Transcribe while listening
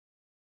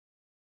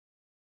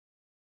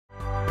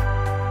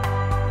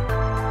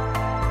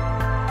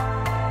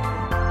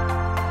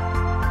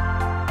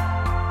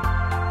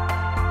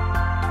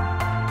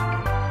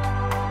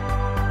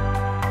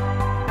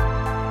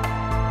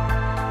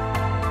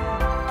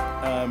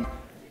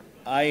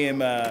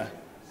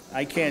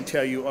I can't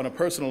tell you on a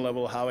personal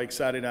level how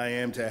excited I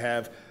am to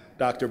have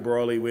Dr.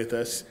 Brawley with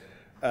us.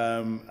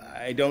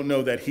 I don't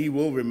know that he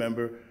will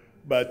remember,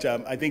 but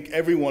I think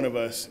every one of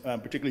us,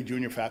 particularly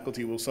junior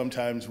faculty, will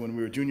sometimes, when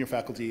we were junior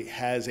faculty,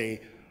 has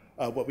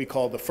what we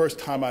call the first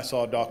time I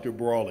saw Dr.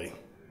 Brawley.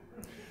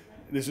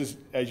 This is,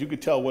 as you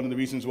could tell, one of the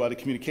reasons why the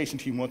communication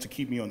team wants to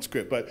keep me on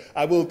script. But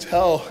I will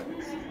tell,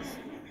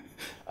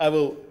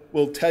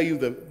 will tell you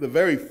the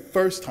very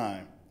first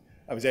time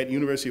I was at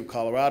University of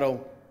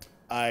Colorado.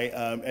 I,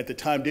 at the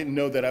time, didn't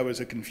know that I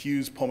was a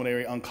confused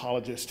pulmonary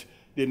oncologist.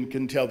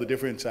 Couldn't tell the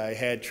difference. I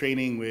had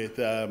training with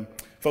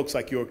folks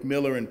like York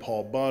Miller and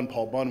Paul Bunn.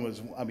 Paul Bunn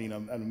was,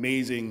 an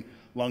amazing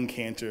lung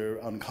cancer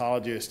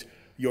oncologist.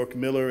 York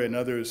Miller and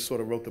others sort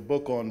of wrote the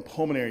book on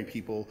pulmonary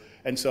people.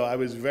 And so I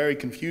was very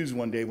confused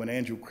one day when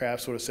Andrew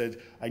Kraft sort of said,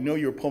 I know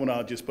you're a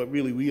pulmonologist, but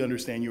really we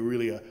understand you're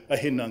really a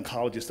hidden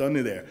oncologist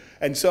under there.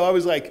 And so I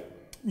was like,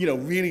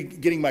 really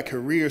getting my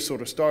career sort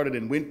of started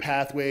and went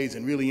pathways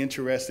and really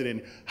interested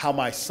in how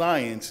my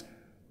science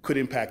could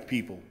impact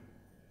people.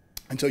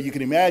 And so you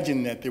can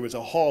imagine that there was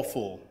a hall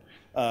full,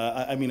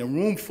 a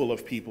room full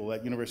of people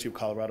at University of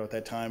Colorado at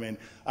that time, and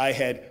I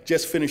had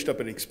just finished up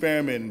an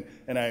experiment,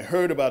 and I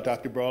heard about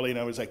Dr. Brawley, and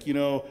I was like,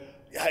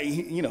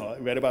 I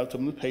read about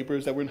some of the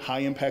papers that were in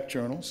high-impact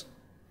journals,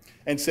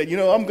 and said,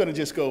 I'm going to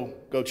just go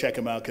check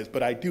him out,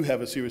 but I do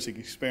have a serious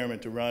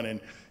experiment to run, and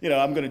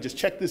I'm going to just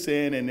check this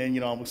in, and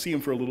then I'll see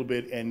him for a little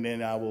bit, and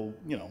then I will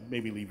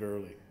maybe leave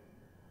early.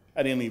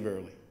 I didn't leave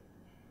early.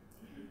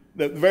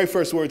 The very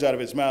first words out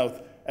of his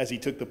mouth as he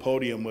took the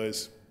podium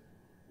was,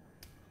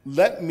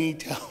 let me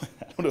tell,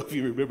 I don't know if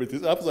you remember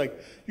this, I was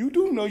like, you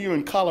do know you're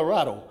in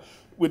Colorado.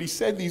 When he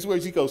said these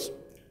words, he goes,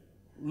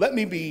 let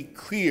me be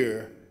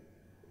clear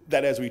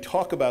that as we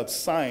talk about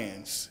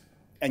science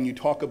and you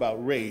talk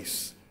about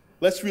race,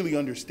 let's really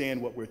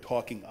understand what we're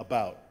talking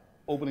about.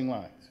 Opening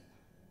lines.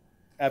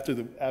 After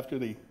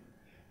the,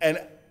 and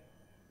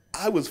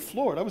I was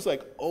floored. I was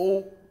like,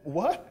 oh,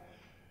 what?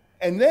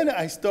 And then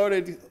I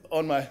started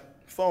on my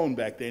phone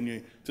back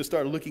then to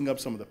start looking up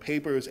some of the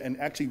papers and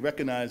actually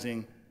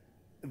recognizing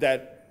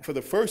that for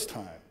the first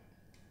time,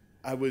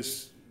 I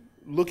was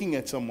looking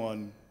at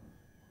someone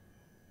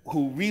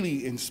who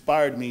really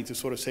inspired me to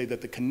sort of say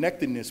that the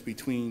connectedness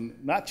between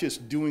not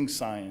just doing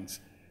science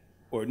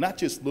or not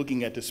just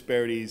looking at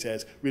disparities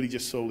as really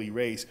just solely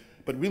race,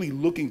 but really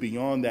looking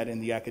beyond that in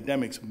the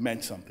academics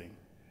meant something.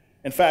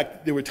 In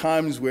fact, there were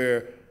times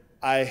where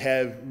I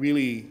have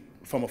really,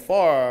 from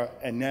afar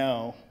and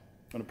now,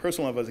 on a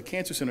personal level as a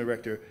cancer center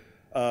director,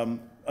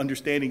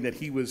 understanding that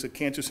he was a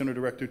cancer center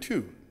director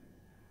too,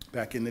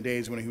 back in the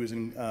days when he was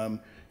in,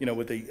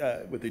 with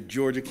the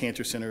Georgia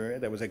Cancer Center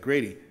that was at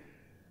Grady.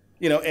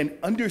 And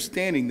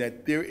understanding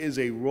that there is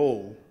a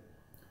role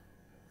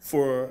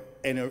for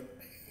an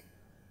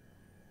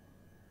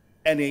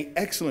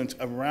excellence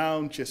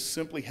around just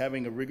simply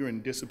having a rigor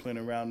and discipline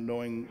around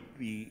knowing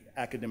the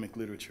academic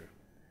literature.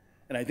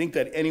 And I think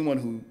that anyone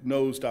who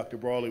knows Dr.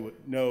 Brawley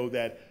would know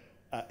that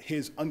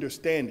his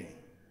understanding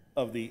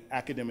of the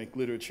academic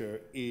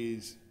literature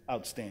is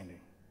outstanding.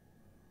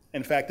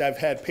 In fact, I've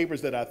had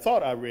papers that I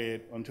thought I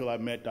read until I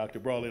met Dr.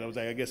 Brawley, and I was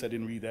like, I guess I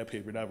didn't read that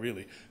paper, not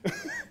really.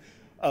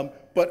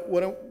 But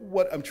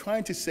what I'm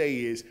trying to say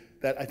is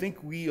that I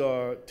think we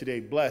are today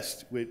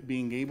blessed with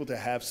being able to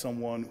have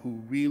someone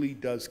who really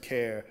does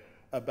care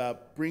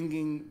about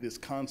bringing this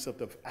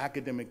concept of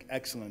academic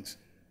excellence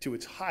to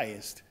its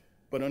highest,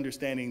 but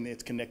understanding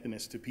its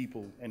connectedness to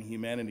people and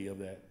humanity of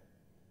that.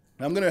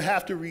 Now, I'm going to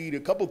have to read a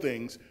couple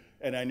things,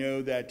 and I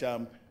know that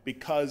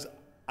because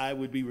I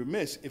would be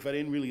remiss if I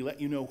didn't really let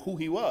you know who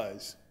he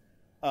was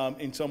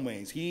in some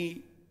ways.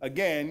 He,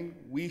 again,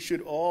 we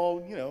should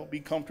all, be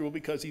comfortable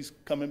because he's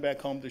coming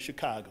back home to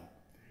Chicago.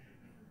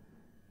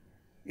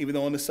 Even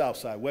though on the South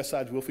Side, West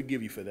Side will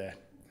forgive you for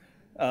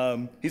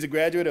that. He's a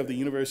graduate of the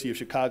University of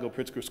Chicago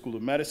Pritzker School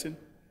of Medicine.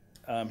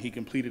 He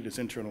completed his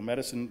internal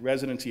medicine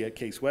residency at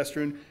Case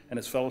Western and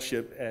his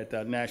fellowship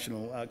at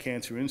National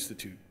Cancer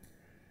Institute.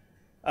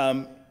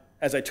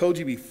 As I told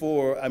you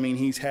before,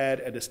 he's had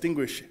a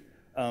distinguished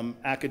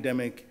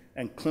academic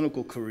and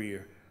clinical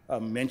career.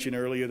 Mentioned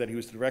earlier that he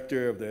was the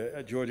director of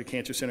the Georgia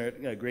Cancer Center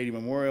at Grady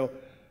Memorial.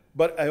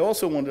 But I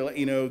also wanted to let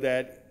you know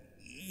that,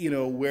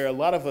 where a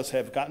lot of us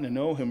have gotten to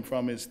know him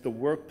from is the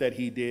work that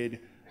he did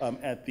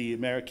at the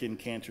American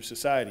Cancer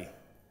Society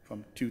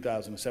from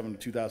 2007 to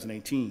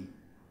 2018.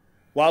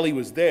 While he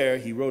was there,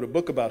 he wrote a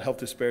book about health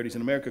disparities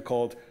in America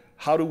called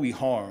How Do We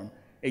Harm?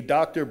 A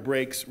Doctor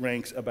Breaks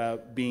Ranks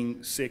About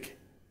Being Sick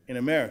in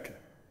America.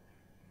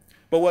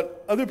 But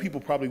what other people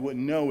probably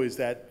wouldn't know is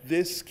that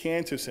this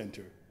cancer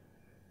center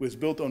was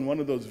built on one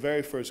of those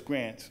very first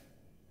grants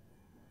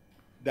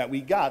that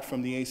we got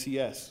from the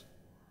ACS.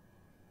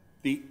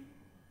 The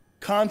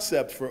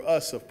concept for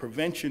us of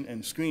prevention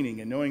and screening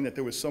and knowing that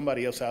there was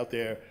somebody else out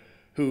there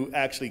who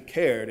actually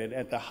cared and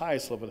at the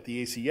highest level at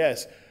the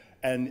ACS,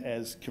 and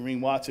as Kareem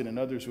Watson and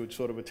others would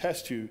sort of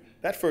attest to,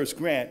 that first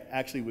grant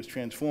actually was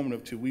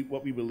transformative to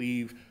what we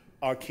believe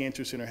our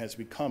cancer center has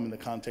become in the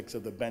context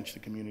of the bench to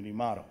community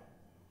model.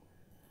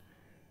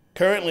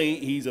 Currently,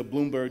 he's a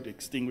Bloomberg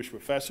Distinguished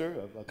Professor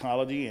of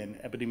Ecology and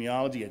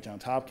Epidemiology at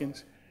Johns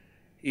Hopkins.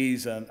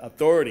 He's an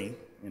authority,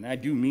 and I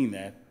do mean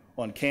that,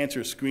 on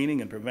cancer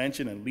screening and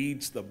prevention, and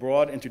leads the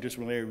broad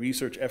interdisciplinary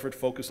research effort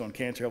focused on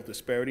cancer health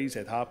disparities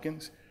at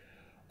Hopkins.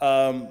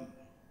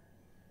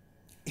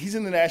 He's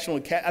in the National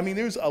Academy. I mean,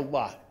 there's a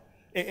lot.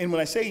 And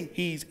when I say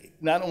he's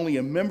not only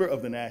a member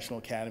of the National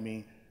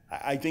Academy,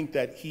 I think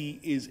that he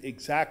is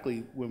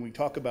exactly, when we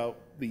talk about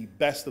the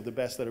best of the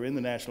best that are in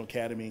the National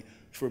Academy,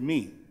 for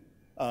me,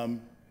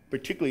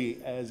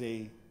 particularly as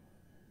a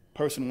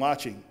person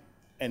watching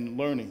and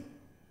learning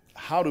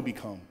how to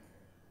become,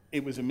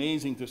 it was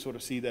amazing to sort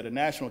of see that a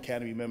National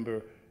Academy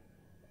member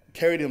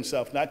carried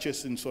himself not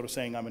just in sort of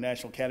saying I'm a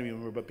National Academy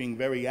member, but being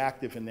very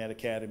active in that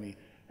academy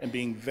and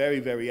being very,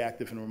 very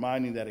active in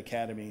reminding that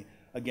academy,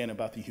 again,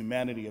 about the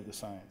humanity of the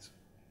science.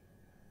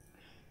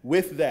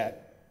 With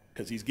that,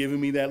 because he's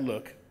giving me that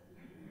look,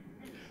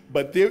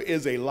 but there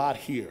is a lot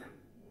here,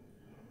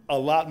 a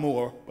lot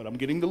more, but I'm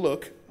getting the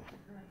look.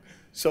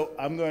 So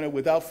I'm going to,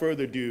 without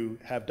further ado,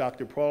 have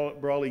Dr.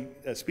 Brawley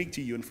speak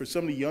to you. And for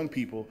some of the young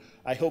people,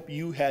 I hope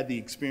you had the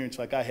experience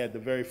like I had the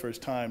very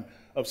first time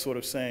of sort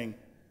of saying,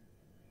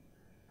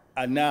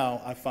 now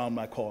I found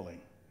my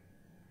calling.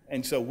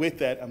 And so with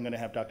that, I'm going to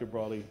have Dr.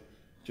 Brawley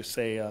just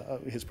say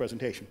his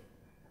presentation.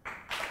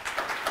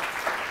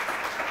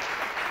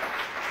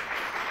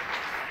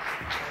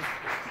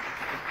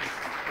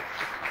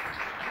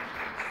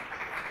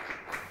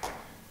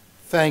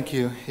 Thank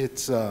you.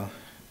 It's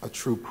a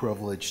true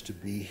privilege to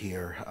be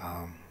here.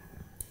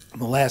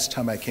 The last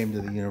time I came to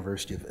the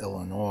University of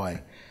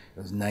Illinois, it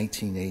was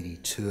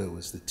 1982. It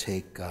was to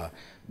take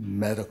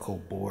Medical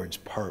Boards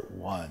Part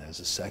 1 as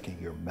a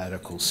second-year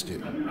medical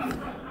student.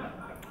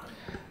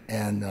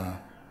 And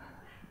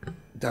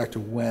Dr.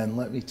 Wen,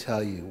 let me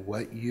tell you,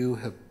 what you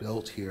have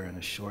built here in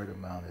a short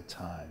amount of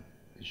time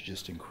is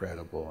just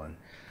incredible. And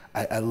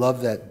I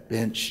love that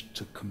bench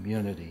to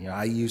community. You know,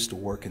 I used to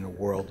work in a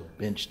world of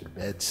bench to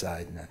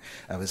bedside, and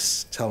I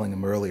was telling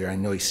him earlier, I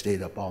know he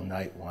stayed up all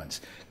night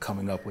once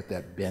coming up with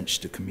that bench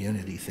to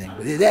community thing,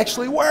 but it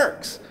actually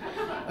works.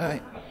 All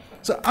right.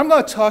 So I'm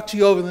going to talk to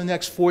you over the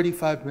next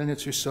 45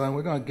 minutes or so, and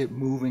we're going to get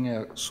moving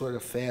at a sort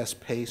of fast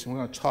pace, and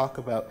we're going to talk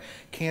about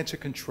cancer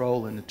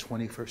control in the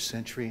 21st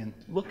century and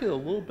look at a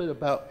little bit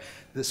about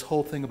this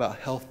whole thing about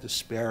health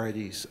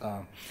disparities.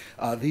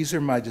 These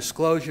are my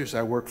disclosures.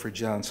 I work for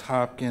Johns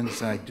Hopkins,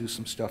 and I do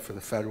some stuff for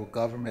the federal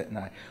government, and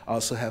I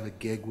also have a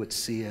gig with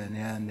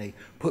CNN. They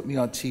put me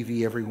on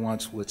TV every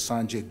once with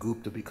Sanjay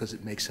Gupta because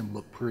it makes him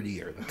look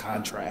prettier, the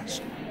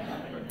contrast.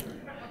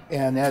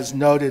 And as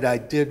noted, I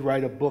did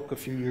write a book a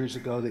few years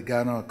ago that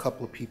got on a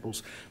couple of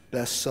people's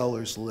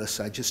bestsellers lists.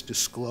 I just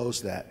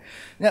disclosed that.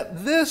 Now,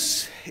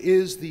 this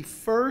is the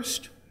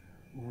first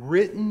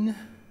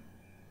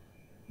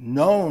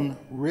known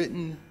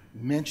written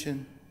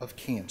mention of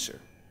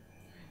cancer.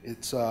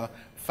 It's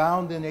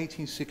found in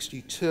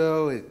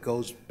 1862. It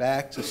goes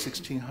back to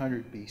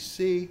 1600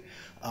 BC.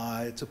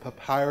 It's a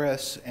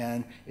papyrus,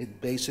 and it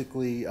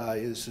basically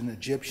is an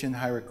Egyptian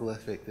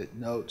hieroglyphic that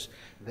notes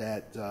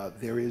that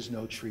there is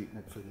no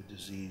treatment for the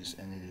disease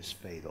and it is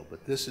fatal.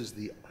 But this is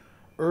the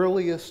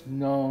earliest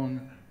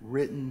known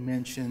written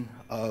mention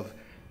of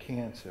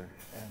cancer.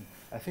 And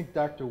I think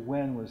Dr.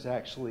 Wen was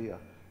actually a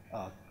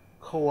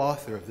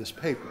co-author of this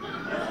paper.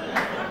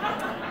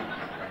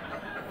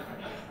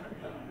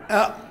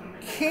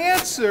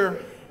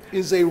 Cancer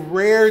is a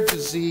rare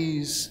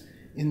disease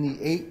in the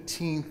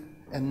 18th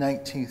and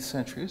 19th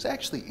century. It was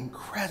actually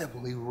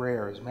incredibly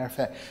rare. As a matter of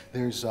fact,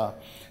 there's a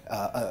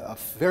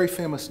very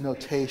famous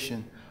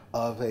notation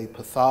of a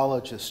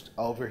pathologist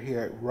over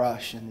here at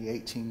Rush in the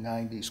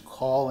 1890s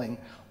calling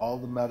all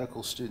the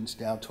medical students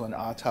down to an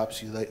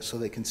autopsy so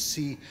they can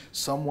see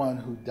someone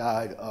who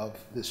died of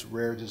this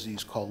rare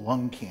disease called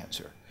lung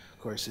cancer. Of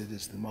course, it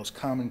is the most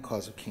common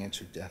cause of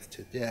cancer death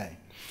today.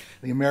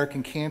 The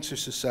American Cancer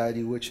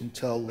Society, which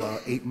until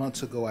 8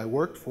 months ago I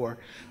worked for,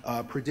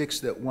 predicts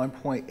that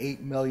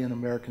 1.8 million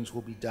Americans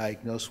will be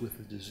diagnosed with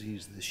the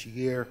disease this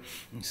year,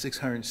 and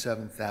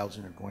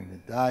 607,000 are going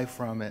to die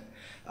from it.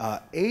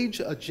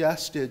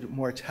 Age-adjusted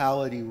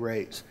mortality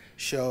rates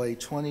show a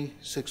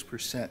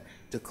 26%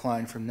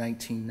 decline from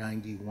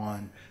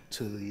 1991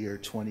 to the year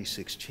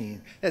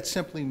 2016. That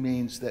simply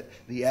means that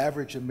the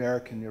average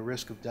American, their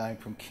risk of dying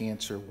from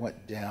cancer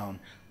went down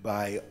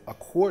by a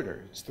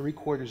quarter. It's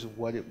 3/4 of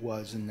what it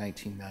was in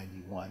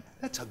 1991.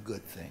 That's a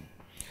good thing.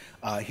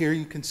 Here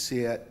you can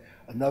see it.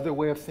 Another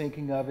way of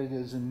thinking of it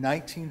is in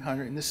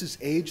 1900, and this is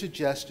age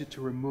adjusted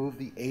to remove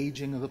the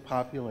aging of the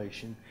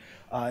population.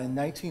 In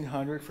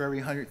 1900, for every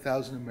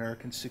 100,000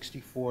 Americans,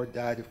 64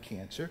 died of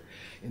cancer.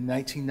 In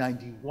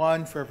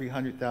 1991, for every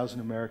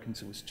 100,000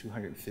 Americans, it was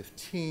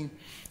 215.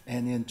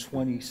 And in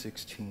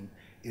 2016,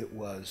 it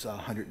was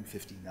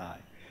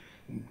 159.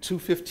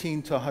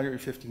 215 to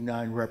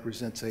 159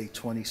 represents a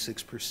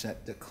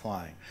 26%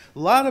 decline. A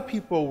lot of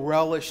people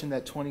relish in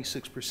that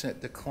 26%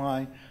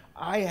 decline.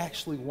 I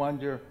actually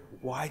wonder,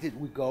 why did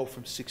we go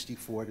from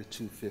 64 to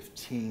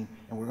 215?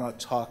 And we're going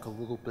to talk a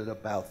little bit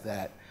about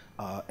that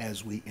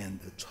as we end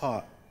the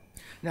talk.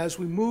 Now, as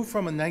we move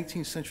from a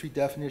 19th century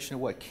definition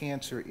of what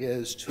cancer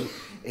is to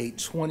a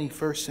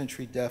 21st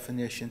century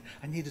definition,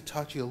 I need to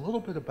talk to you a little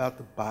bit about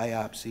the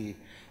biopsy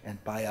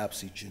and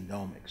biopsy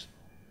genomics.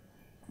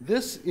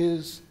 This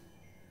is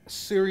a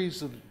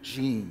series of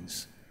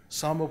genes,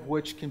 some of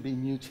which can be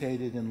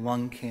mutated in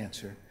lung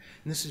cancer.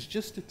 And this is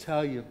just to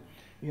tell you,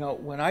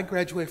 when I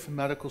graduated from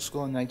medical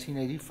school in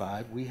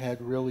 1985, we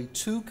had really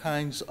two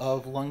kinds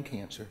of lung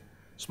cancer,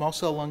 small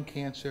cell lung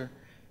cancer,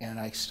 and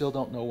I still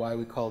don't know why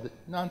we called it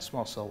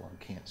non-small cell lung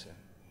cancer.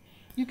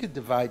 You could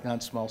divide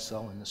non-small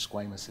cell into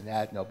squamous and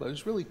adeno, but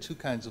there's really two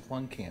kinds of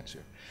lung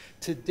cancer.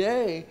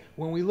 Today,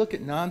 when we look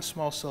at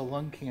non-small cell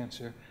lung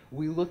cancer,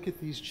 we look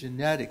at these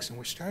genetics, and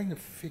we're starting to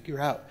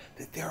figure out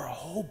that there are a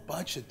whole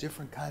bunch of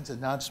different kinds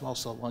of non-small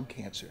cell lung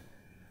cancer.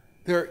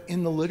 There are,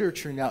 in the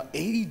literature now,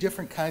 80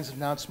 different kinds of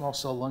non-small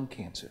cell lung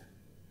cancer.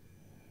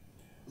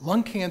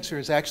 Lung cancer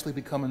has actually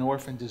become an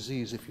orphan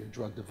disease if you're a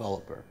drug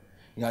developer.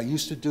 I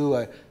used to do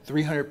a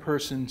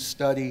 300-person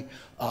study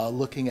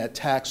looking at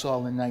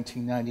Taxol in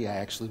 1990. I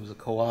actually was a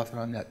co-author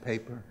on that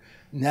paper.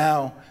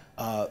 Now,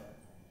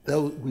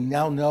 we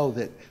now know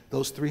that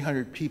those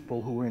 300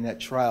 people who were in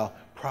that trial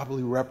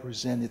probably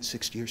represented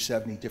 60 or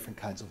 70 different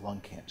kinds of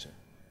lung cancer.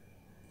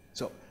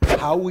 So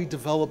how we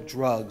develop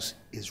drugs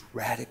is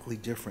radically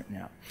different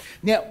now.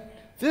 Now,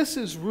 this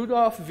is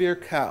Rudolf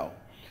Virchow.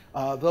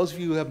 Those of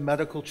you who have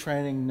medical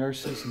training,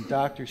 nurses and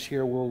doctors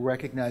here will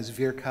recognize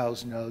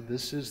Virchow's node.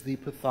 This is the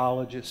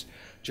pathologist,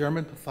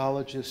 German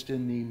pathologist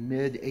in the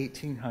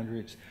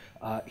mid-1800s.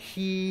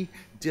 He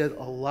did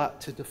a lot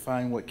to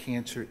define what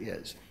cancer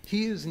is.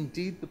 He is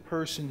indeed the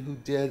person who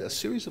did a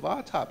series of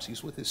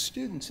autopsies with his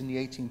students in the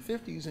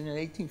 1850s, and in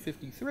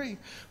 1853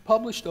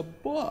 published a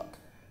book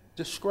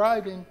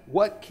describing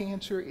what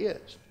cancer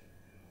is.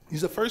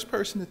 He's the first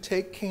person to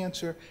take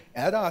cancer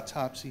at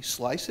autopsy,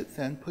 slice it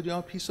thin, put it on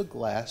a piece of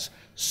glass,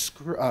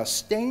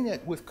 stain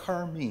it with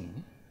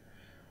carmine.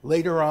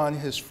 Later on,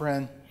 his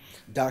friend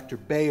Dr.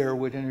 Bayer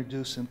would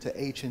introduce him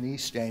to H&E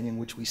staining,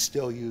 which we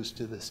still use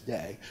to this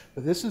day.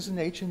 But this is an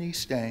H&E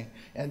stain.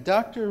 And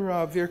Dr.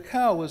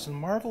 Virchow was a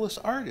marvelous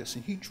artist,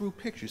 and he drew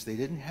pictures. They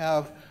didn't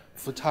have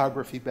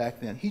photography back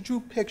then. He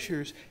drew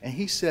pictures, and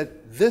he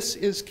said, this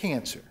is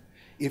cancer.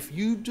 If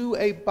you do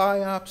a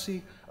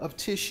biopsy of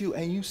tissue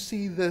and you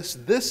see this,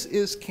 this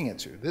is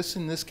cancer. This,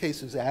 in this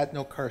case, is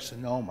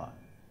adenocarcinoma.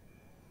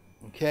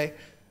 Okay?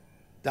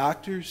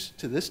 Doctors,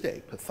 to this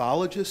day,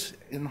 pathologists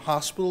in the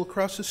hospital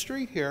across the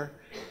street here,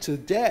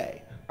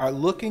 today, are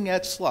looking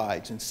at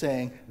slides and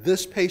saying,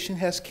 this patient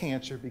has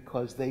cancer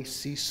because they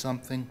see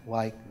something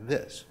like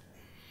this.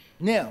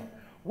 Now,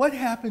 what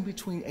happened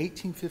between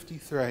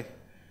 1853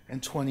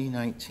 and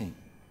 2019?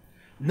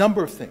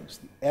 Number of things.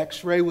 The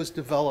X-ray was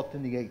developed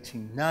in the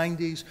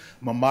 1890s.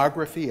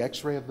 Mammography,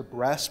 X-ray of the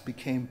breast,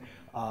 became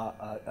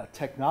a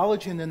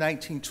technology in the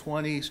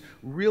 1920s,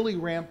 really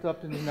ramped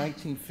up in the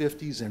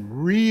 1950s,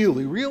 and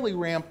really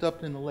ramped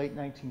up in the late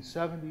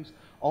 1970s.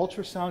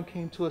 Ultrasound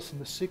came to us in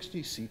the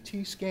 60s,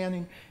 CT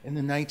scanning in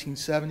the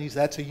 1970s.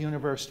 That's a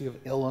University of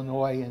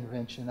Illinois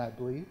invention, I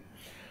believe.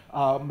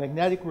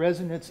 Magnetic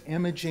resonance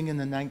imaging in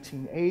the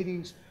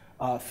 1980s.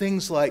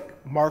 Things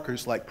like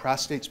markers like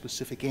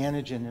prostate-specific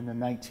antigen in the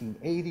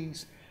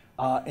 1980s,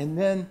 and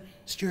then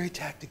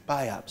stereotactic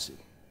biopsy,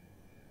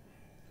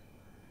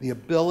 the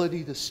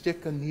ability to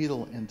stick a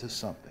needle into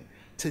something.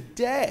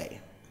 Today,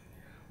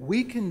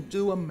 we can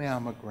do a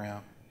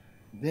mammogram,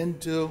 then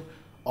do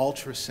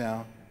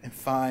ultrasound, and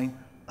find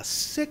a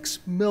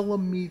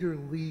 6-millimeter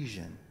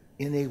lesion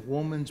in a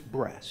woman's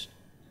breast.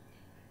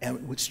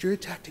 And with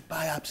stereotactic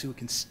biopsy, we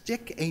can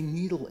stick a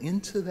needle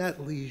into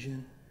that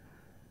lesion,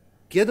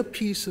 get a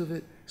piece of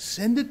it,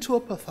 send it to a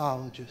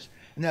pathologist,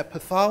 and that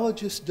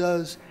pathologist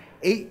does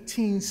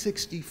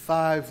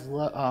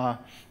 1865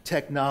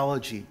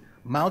 technology,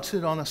 mounts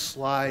it on a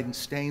slide and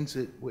stains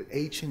it with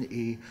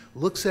H&E,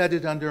 looks at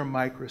it under a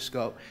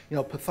microscope.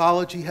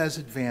 Pathology has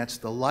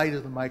advanced. The light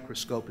of the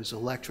microscope is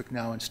electric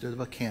now instead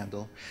of a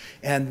candle.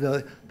 And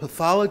the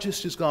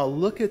pathologist is going to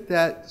look at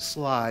that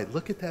slide,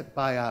 look at that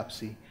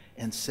biopsy,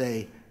 and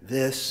say,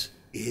 this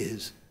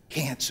is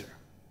cancer.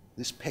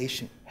 This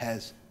patient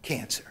has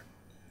cancer.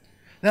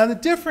 Now, the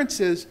difference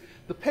is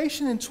the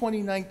patient in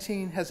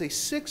 2019 has a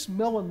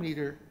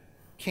 6-millimeter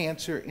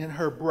cancer in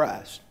her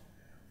breast.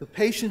 The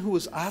patient who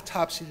was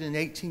autopsied in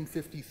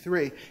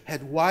 1853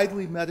 had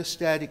widely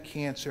metastatic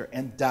cancer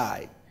and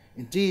died.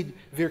 Indeed,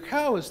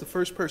 Virchow is the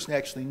first person to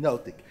actually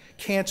note that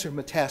cancer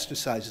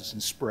metastasizes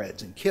and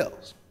spreads and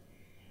kills.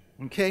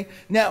 Okay?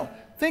 Now,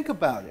 think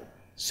about it.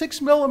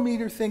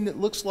 6-millimeter thing that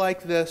looks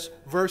like this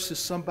versus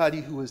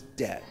somebody who is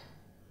dead.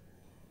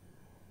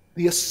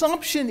 The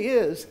assumption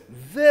is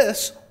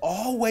this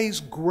always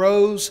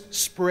grows,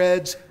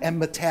 spreads,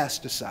 and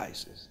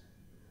metastasizes.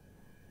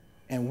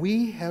 And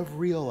we have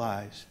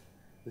realized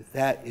that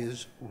that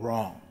is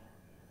wrong.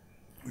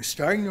 We're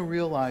starting to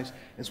realize,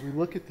 as we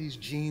look at these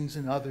genes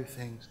and other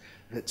things,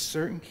 that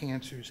certain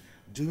cancers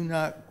do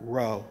not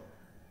grow,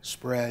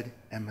 spread,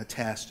 and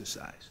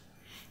metastasize.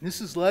 This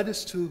has led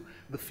us to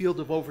the field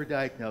of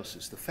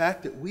overdiagnosis, the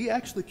fact that we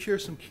actually cure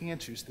some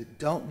cancers that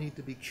don't need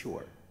to be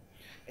cured.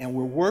 And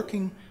we're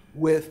working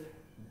with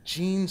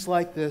genes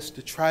like this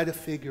to try to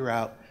figure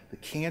out the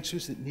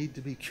cancers that need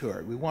to be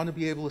cured. We want to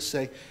be able to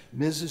say,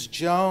 Mrs.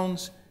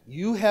 Jones,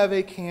 you have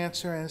a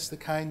cancer and it's the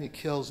kind that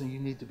kills and you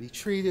need to be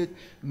treated.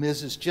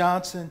 Mrs.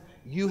 Johnson,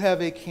 you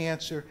have a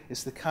cancer,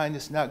 it's the kind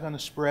that's not going to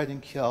spread and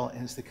kill,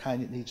 and it's the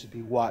kind that needs to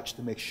be watched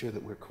to make sure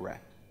that we're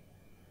correct.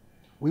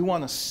 We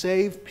want to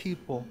save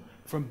people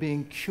from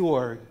being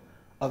cured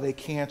of a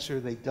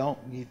cancer they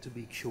don't need to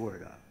be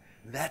cured of.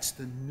 That's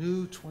the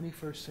new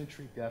 21st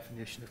century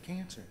definition of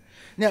cancer.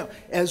 Now,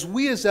 as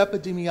we as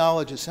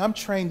epidemiologists, I'm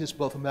trained as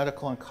both a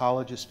medical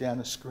oncologist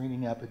and a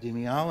screening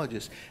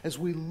epidemiologist, as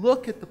we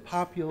look at the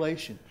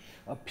population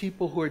of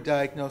people who are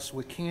diagnosed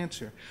with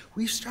cancer,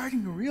 we're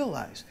starting to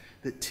realize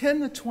that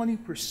 10 to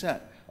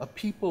 20% of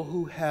people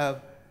who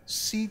have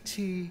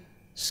CT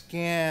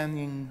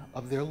scanning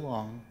of their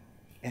lung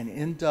and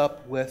end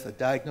up with a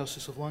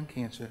diagnosis of lung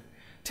cancer,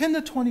 10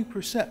 to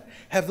 20%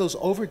 have those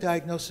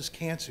overdiagnosis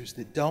cancers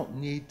that don't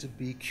need to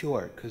be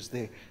cured because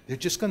they're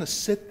just going to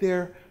sit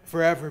there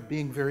forever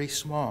being very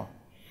small.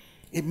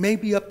 It may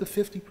be up to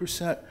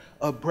 50%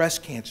 of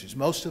breast cancers.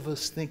 Most of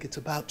us think it's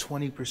about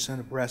 20%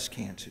 of breast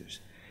cancers.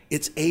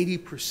 It's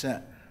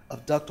 80%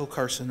 of ductal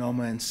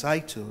carcinoma in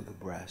situ of the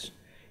breast.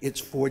 It's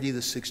 40 to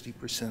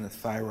 60% of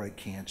thyroid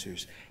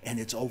cancers, and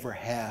it's over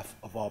half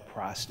of all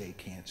prostate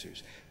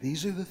cancers.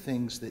 These are the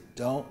things that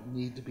don't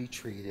need to be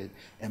treated,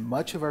 and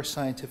much of our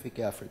scientific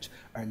efforts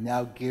are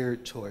now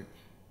geared toward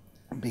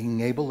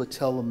being able to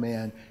tell a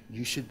man,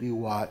 you should be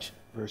watched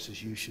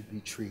versus you should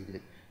be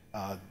treated,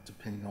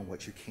 depending on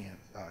what your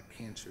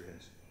cancer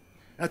is.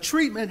 Now,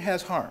 treatment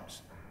has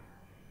harms.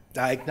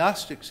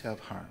 Diagnostics have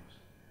harms.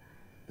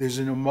 There's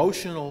an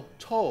emotional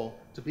toll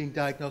to being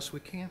diagnosed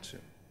with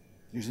cancer.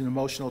 There's an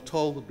emotional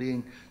toll to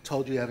being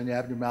told you have an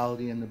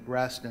abnormality in the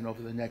breast, and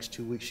over the next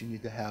 2 weeks you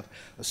need to have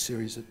a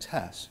series of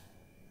tests.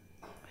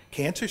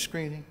 Cancer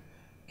screening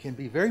can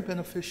be very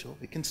beneficial.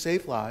 It can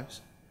save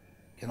lives.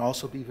 It can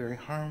also be very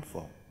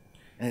harmful.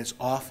 And it's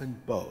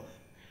often both.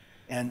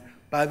 And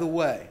by the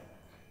way,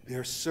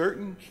 there are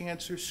certain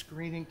cancer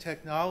screening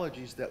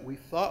technologies that we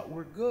thought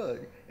were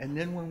good, and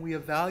then when we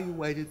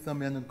evaluated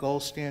them in a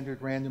gold standard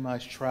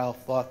randomized trial,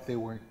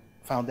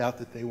 found out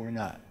that they were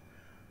not.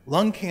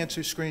 Lung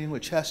cancer screening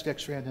with chest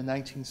x-ray in the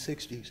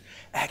 1960s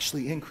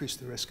actually increased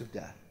the risk of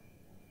death.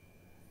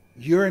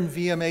 Urine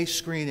VMA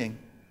screening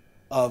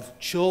of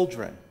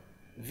children,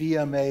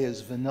 VMA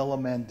is vanilla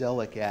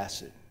mandelic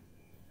acid.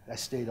 I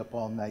stayed up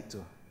all night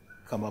to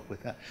come up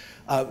with that.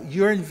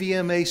 Urine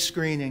VMA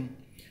screening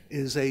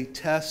is a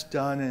test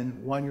done in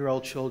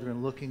 1-year-old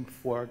children looking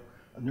for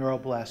a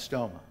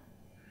neuroblastoma.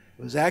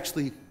 It was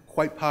actually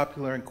quite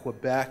popular in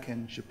Quebec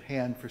and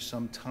Japan for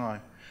some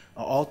time.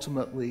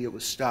 Ultimately, it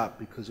was stopped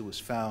because it was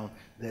found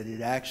that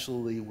it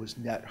actually was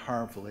net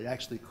harmful. It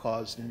actually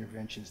caused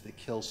interventions that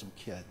kill some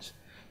kids.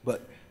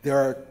 But there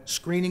are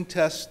screening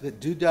tests that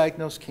do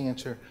diagnose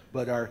cancer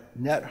but are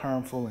net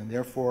harmful and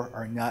therefore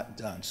are not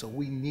done. So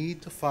we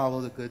need to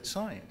follow the good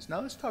science.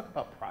 Now let's talk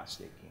about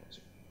prostate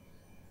cancer.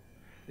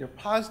 There are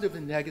positive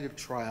and negative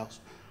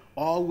trials,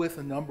 all with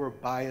a number of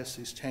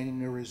biases tainting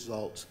their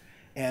results.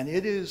 And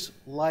it is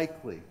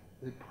likely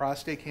that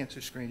prostate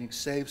cancer screening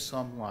saves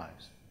some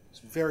lives. It's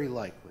very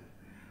likely.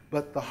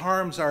 But the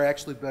harms are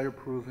actually better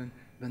proven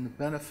than the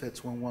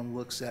benefits when one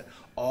looks at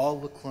all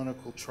the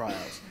clinical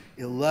trials.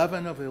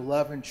 11 of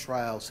 11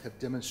 trials have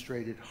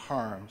demonstrated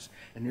harms,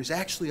 and there's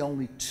actually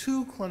only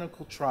 2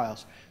 clinical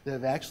trials that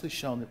have actually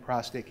shown that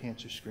prostate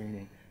cancer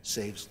screening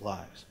saves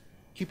lives.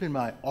 Keep in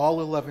mind,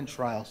 all 11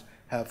 trials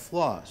have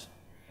flaws.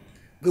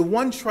 The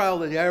one trial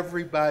that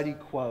everybody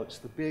quotes,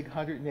 the big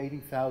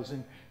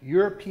 180,000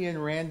 European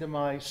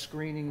randomized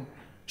screening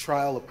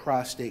trial of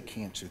prostate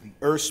cancer,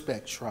 the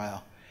ERSPEC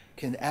trial,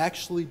 can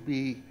actually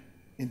be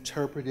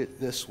interpreted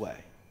this way.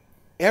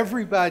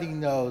 Everybody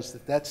knows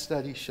that that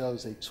study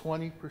shows a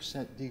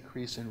 20%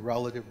 decrease in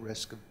relative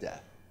risk of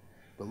death.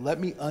 But let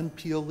me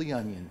unpeel the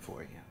onion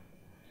for you.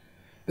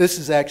 This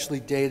is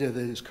actually data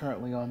that is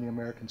currently on the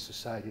American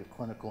Society of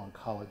Clinical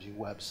Oncology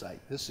website.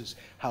 This is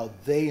how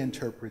they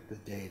interpret the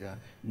data,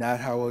 not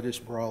how Otis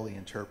Brawley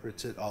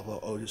interprets it, although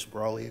Otis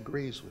Brawley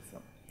agrees with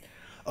them.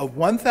 Of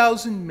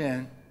 1,000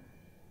 men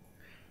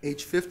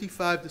age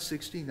 55 to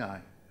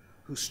 69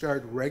 who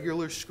started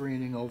regular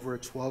screening over a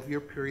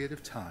 12-year period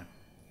of time,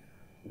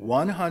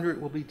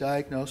 100 will be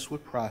diagnosed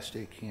with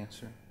prostate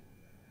cancer.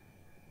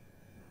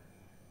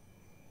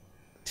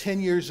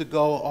 10 years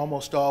ago,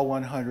 almost all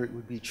 100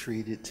 would be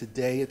treated.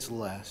 Today, it's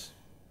less.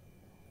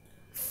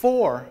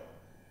 4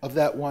 of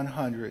that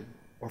 100,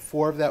 or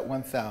 4 of that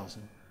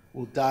 1,000,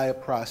 will die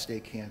of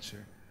prostate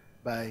cancer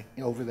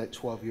over that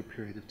 12-year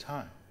period of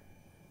time.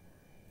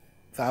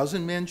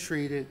 1,000 men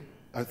treated,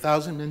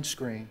 1,000 men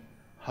screened,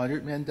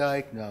 100 men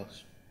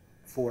diagnosed,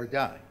 4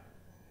 die.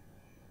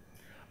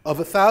 Of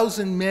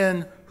 1,000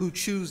 men who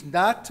choose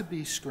not to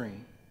be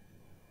screened,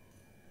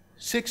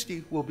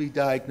 60 will be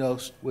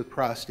diagnosed with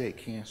prostate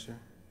cancer,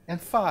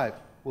 and 5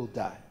 will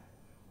die.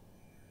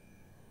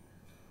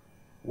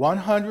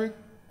 100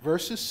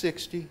 versus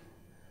 60,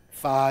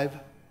 5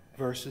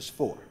 versus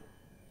 4.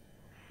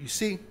 You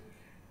see,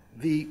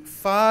 the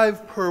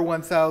 5 per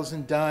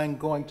 1,000 dying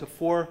going to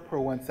 4 per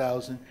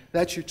 1,000,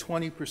 that's your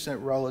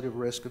 20% relative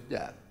risk of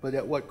death. But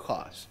at what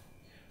cost?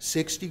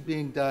 60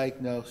 being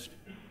diagnosed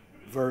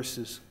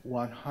versus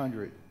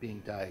 100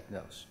 being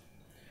diagnosed.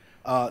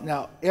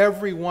 Now,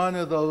 every one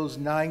of those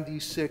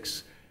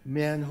 96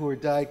 men who are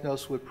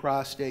diagnosed with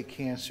prostate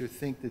cancer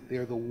think that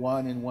they're the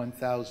 1 in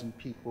 1,000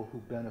 people who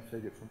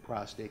benefited from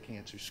prostate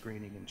cancer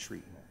screening and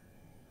treatment.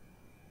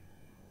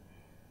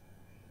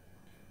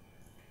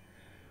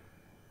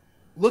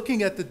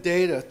 Looking at the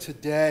data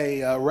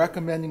today,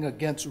 recommending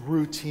against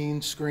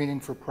routine screening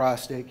for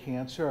prostate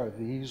cancer are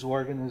these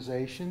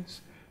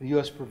organizations. The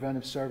U.S.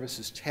 Preventive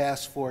Services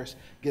Task Force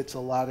gets a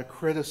lot of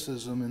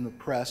criticism in the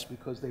press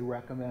because they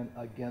recommend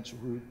against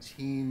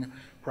routine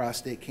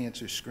prostate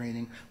cancer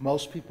screening.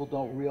 Most people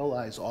don't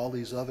realize all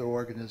these other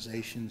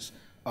organizations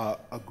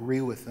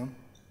agree with them.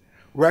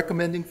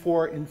 Recommending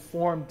for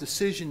informed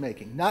decision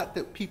making. Not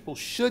that people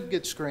should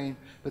get screened,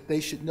 but they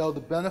should know the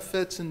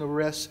benefits and the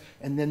risks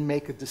and then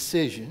make a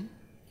decision,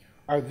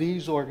 are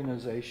these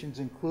organizations,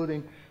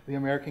 including the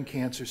American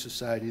Cancer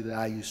Society that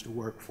I used to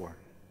work for.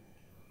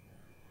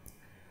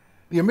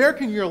 The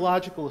American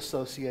Urological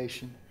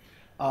Association,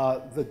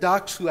 the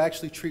docs who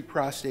actually treat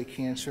prostate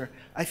cancer,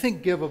 I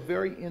think give a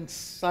very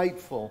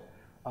insightful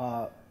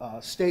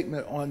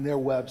statement on their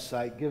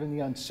website. Given the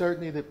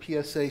uncertainty that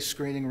PSA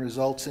screening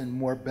results in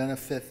more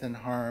benefit than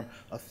harm,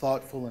 a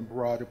thoughtful and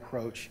broad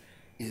approach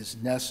is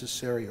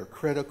necessary or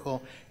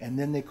critical. And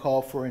then they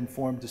call for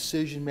informed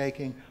decision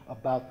making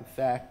about the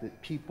fact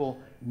that people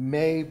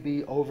may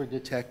be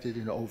overdetected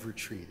and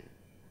overtreated.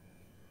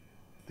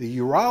 The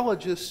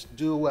urologists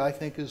do what I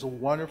think is a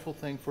wonderful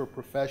thing for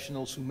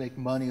professionals who make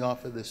money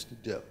off of this to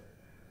do.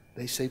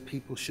 They say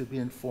people should be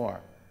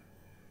informed.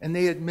 And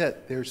they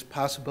admit there's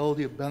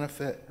possibility of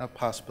benefit and a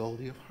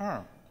possibility of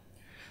harm.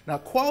 Now,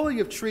 quality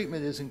of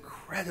treatment is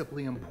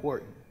incredibly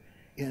important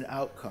in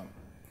outcome.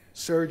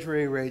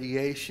 Surgery,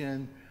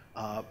 radiation,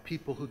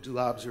 people who do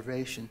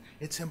observation.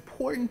 It's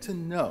important to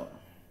know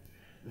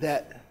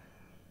that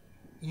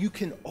you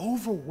can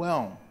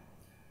overwhelm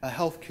a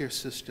healthcare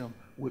system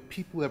with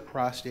people who have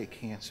prostate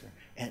cancer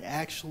and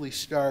actually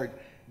start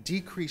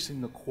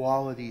decreasing the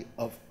quality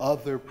of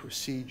other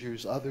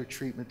procedures, other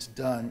treatments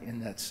done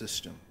in that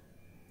system.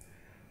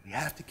 We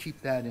have to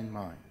keep that in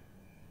mind.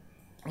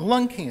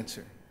 Lung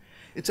cancer.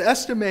 It's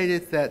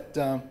estimated that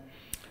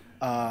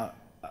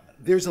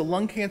there's a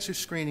lung cancer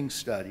screening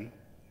study.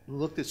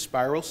 Looked at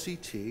spiral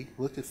CT,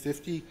 looked at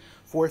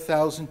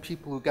 54,000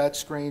 people who got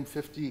screened,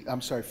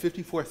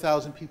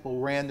 54,000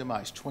 people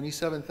randomized,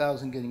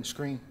 27,000 getting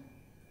screened,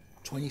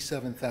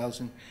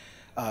 27,000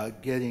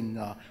 getting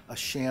a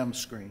sham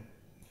screen,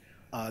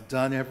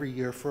 done every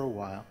year for a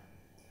while.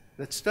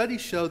 That study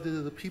showed that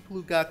of the people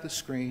who got the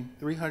screen,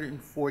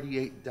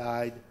 348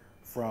 died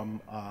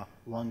from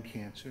lung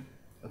cancer.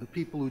 Of the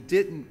people who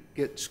didn't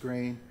get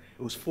screened,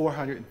 it was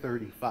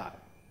 435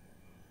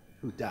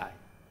 who died.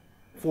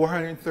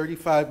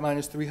 435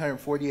 minus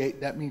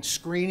 348, that means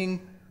screening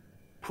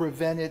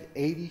prevented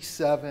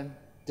 87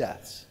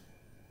 deaths.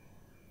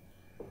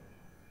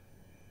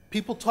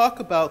 People talk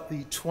about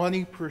the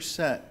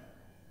 20%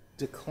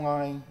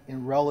 decline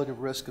in relative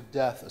risk of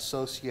death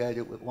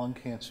associated with lung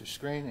cancer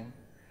screening.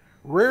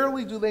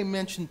 Rarely do they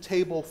mention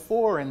Table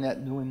 4 in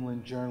that New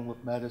England Journal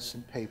of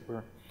Medicine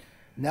paper.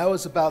 And that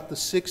was about the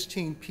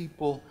 16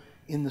 people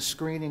in the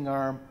screening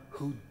arm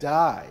who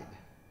died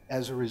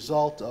as a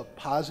result of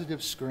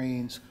positive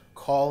screens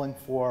calling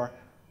for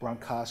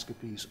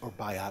bronchoscopies or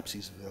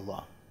biopsies of their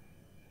lung.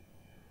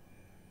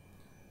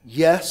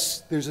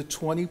 Yes, there's a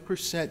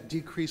 20%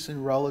 decrease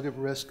in relative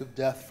risk of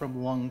death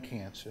from lung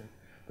cancer,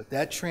 but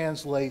that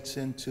translates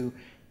into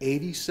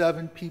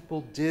 87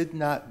 people did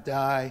not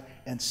die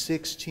and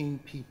 16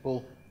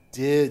 people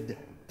did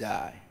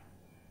die.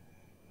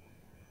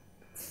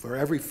 For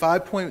every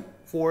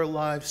 5.4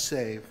 lives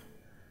saved,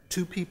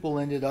 2 people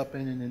ended up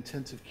in an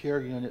intensive care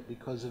unit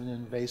because of an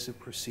invasive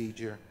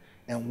procedure,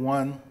 and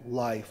 1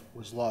 life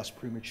was lost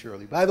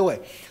prematurely. By the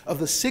way, of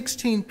the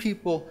 16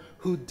 people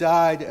who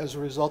died as a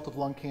result of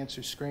lung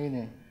cancer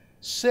screening,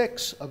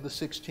 6 of the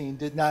 16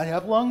 did not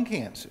have lung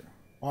cancer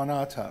on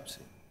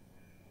autopsy.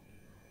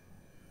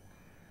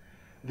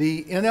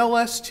 The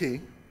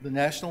NLST, the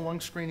National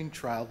Lung Screening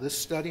Trial, this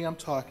study I'm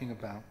talking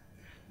about,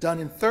 done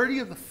in 30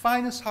 of the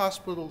finest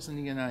hospitals in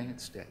the United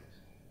States,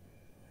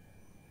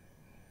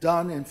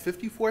 done in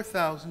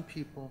 54,000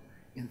 people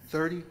in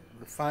 30 of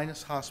the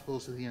finest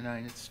hospitals of the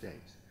United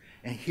States.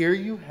 And here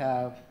you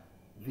have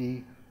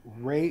the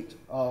rate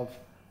of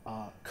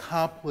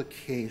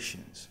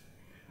complications.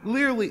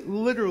 Literally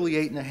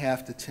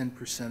 8.5 to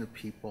 10% of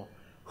people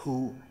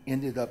who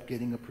ended up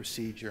getting a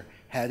procedure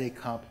had a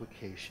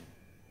complication.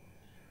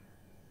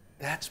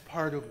 That's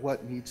part of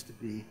what needs to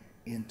be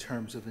in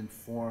terms of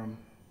informed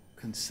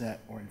consent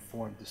or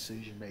informed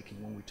decision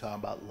making when we talk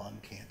about lung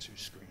cancer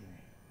screening.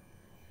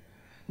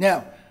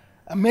 Now,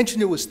 I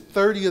mentioned it was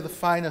 30 of the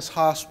finest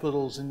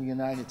hospitals in the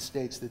United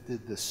States that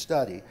did this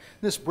study.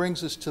 This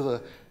brings us to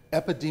the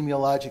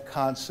epidemiologic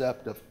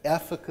concept of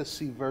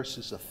efficacy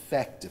versus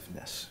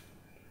effectiveness.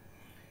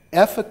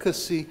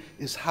 Efficacy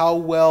is how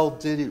well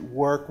did it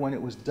work when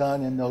it was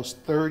done in those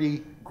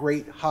 30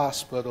 great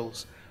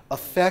hospitals.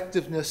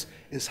 Effectiveness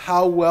is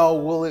how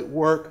well will it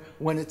work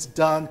when it's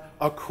done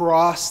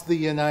across the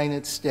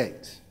United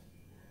States.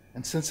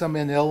 And since I'm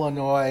in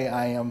Illinois,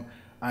 I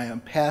am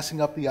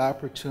passing up the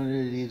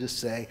opportunity to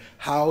say,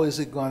 how is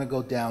it going to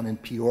go down in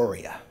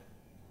Peoria?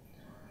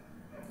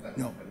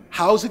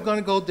 How is it going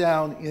to go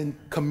down in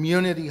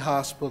community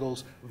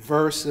hospitals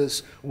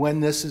versus when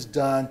this is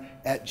done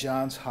at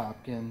Johns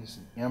Hopkins,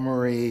 and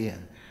Emory,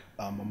 and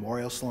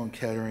Memorial Sloan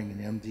Kettering,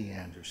 and MD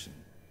Anderson?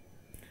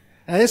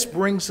 And this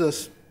brings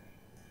us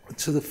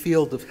to the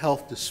field of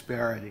health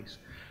disparities.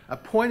 I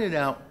pointed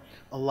out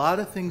a lot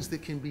of things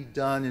that can be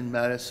done in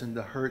medicine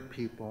to hurt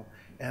people,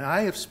 and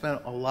I have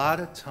spent a lot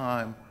of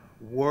time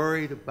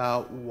worried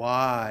about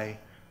why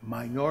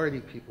minority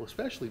people,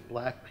 especially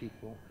black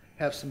people,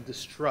 have some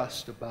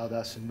distrust about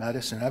us in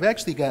medicine. I've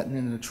actually gotten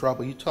into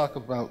trouble. You talk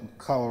about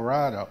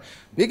Colorado.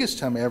 Biggest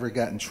time I ever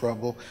got in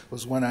trouble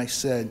was when I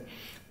said,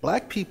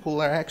 black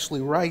people are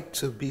actually right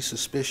to be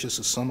suspicious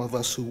of some of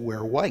us who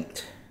wear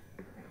white.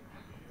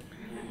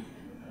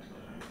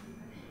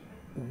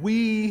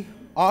 We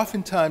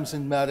oftentimes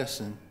in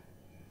medicine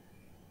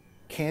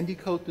candy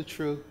coat the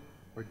truth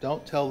or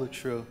don't tell the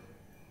truth.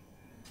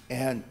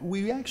 And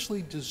we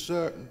actually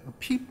deserve, the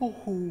people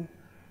who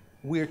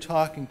we're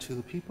talking to,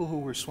 the people who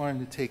we're sworn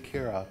to take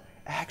care of,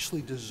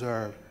 actually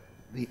deserve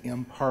the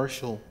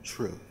impartial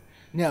truth.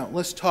 Now,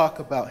 let's talk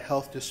about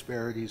health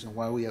disparities and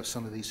why we have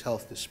some of these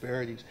health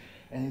disparities.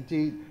 And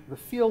indeed, the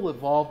field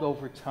evolved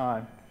over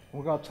time.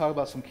 We're going to talk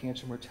about some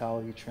cancer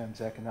mortality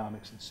trends,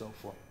 economics, and so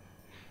forth.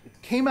 It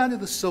came out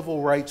of the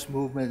civil rights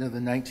movement of the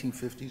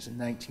 1950s and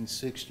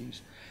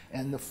 1960s.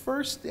 And the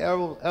first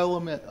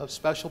element of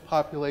special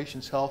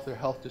populations health or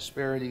health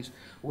disparities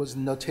was the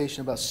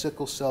notation about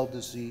sickle cell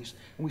disease.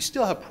 And we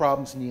still have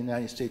problems in the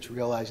United States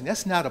realizing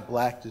that's not a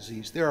black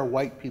disease. There are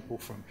white people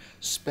from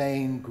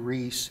Spain,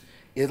 Greece,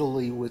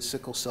 Italy with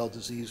sickle cell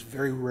disease,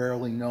 very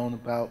rarely known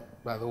about,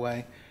 by the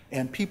way.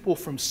 And people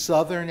from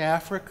Southern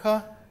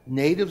Africa,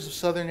 natives of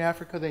Southern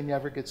Africa, they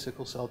never get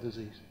sickle cell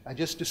disease. I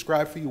just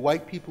described for you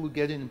white people who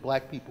get it and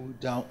black people who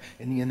don't.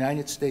 In the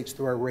United States,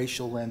 through our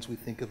racial lens, we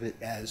think of it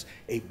as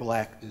a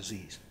black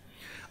disease.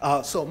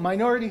 So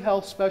minority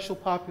health, special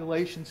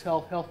populations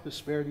health, health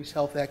disparities,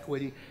 health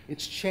equity,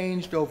 it's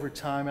changed over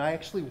time. I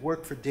actually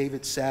worked for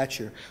David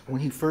Satcher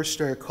when he first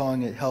started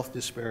calling it health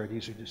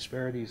disparities or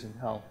disparities in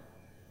health.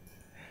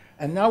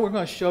 And now we're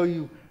going to show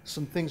you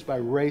some things by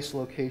race,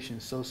 location,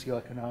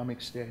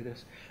 socioeconomic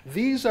status.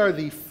 These are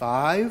the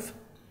 5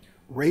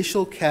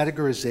 racial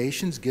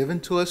categorizations given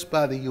to us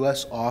by the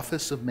U.S.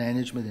 Office of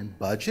Management and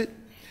Budget.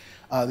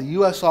 The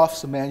U.S.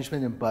 Office of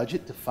Management and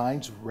Budget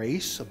defines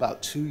race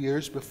about 2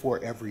 years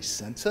before every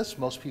census.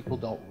 Most people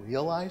don't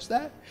realize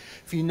that.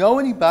 If you know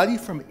anybody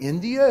from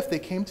India, if they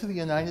came to the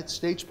United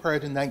States prior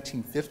to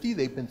 1950,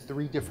 they've been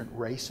 3 different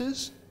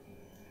races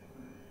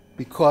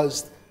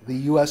because the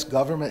U.S.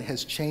 government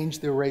has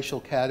changed their racial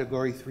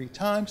category 3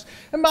 times.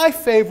 And my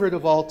favorite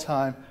of all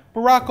time,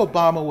 Barack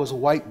Obama was a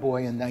white boy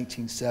in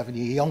 1970.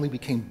 He only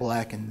became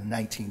black in the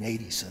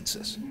 1980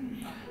 census.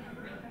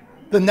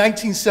 The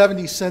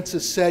 1970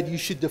 census said you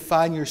should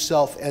define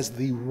yourself as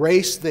the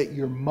race that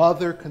your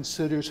mother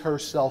considers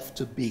herself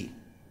to be.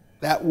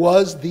 That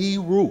was the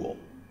rule.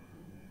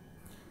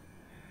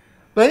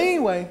 But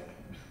anyway,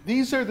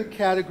 these are the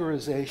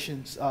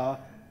categorizations.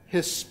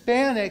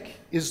 Hispanic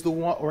is the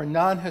one, or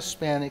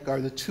non-Hispanic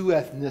are the 2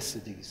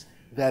 ethnicities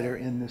that are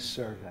in this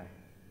survey.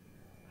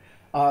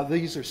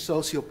 These are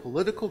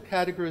socio-political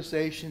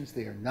categorizations.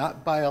 They are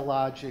not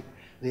biologic.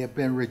 They have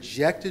been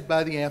rejected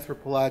by the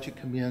anthropologic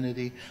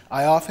community.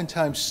 I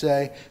oftentimes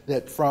say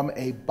that from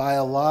a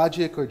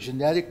biologic or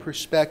genetic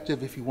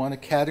perspective, if you want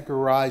to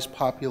categorize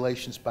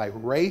populations by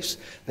race,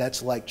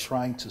 that's like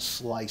trying to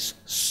slice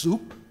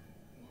soup.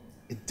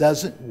 It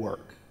doesn't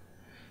work.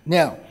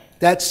 Now,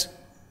 that's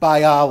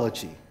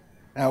biology.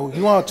 Now,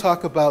 you want to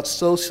talk about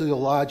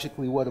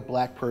sociologically what a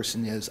black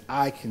person is,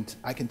 I can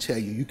tell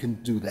you, you can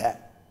do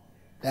that.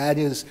 That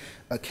is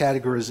a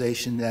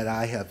categorization that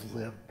I have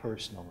lived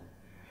personally.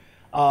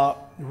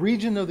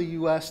 Region of the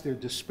U.S., there are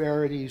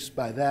disparities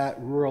by that,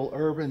 rural,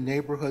 urban,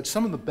 neighborhood.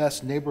 Some of the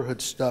best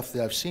neighborhood stuff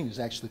that I've seen has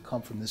actually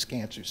come from this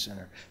cancer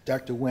center.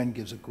 Dr. Wen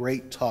gives a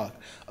great talk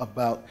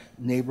about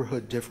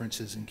neighborhood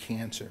differences in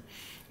cancer.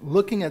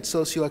 Looking at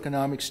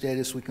socioeconomic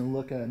status, we can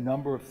look at a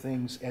number of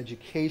things.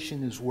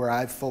 Education is where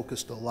I've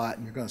focused a lot,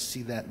 and you're going to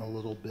see that in a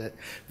little bit.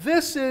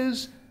 This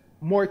is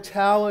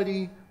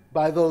mortality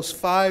by those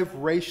 5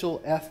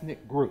 racial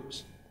ethnic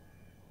groups,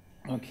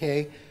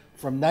 okay?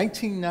 From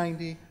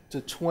 1990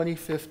 to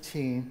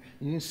 2015,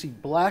 you can see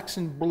blacks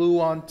in blue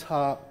on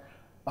top,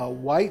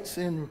 whites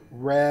in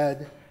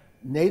red,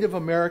 Native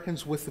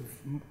Americans with the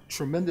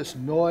tremendous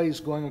noise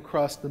going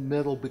across the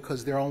middle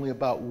because they're only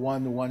about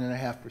 1 to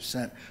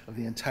 1.5% of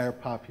the entire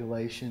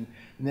population.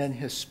 And then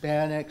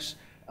Hispanics,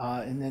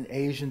 and then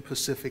Asian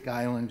Pacific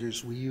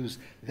Islanders. We use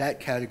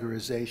that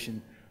categorization.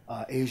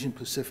 Asian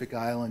Pacific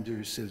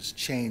Islanders has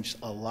changed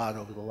a lot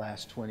over the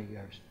last 20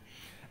 years.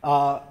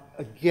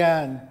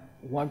 Again,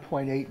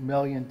 1.8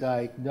 million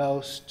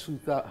diagnosed,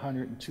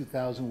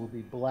 202,000 will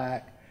be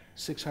black.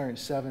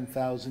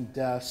 607,000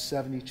 deaths,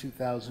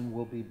 72,000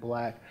 will be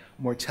black.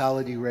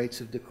 Mortality rates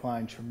have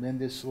declined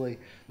tremendously.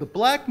 The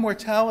black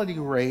mortality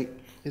rate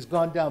has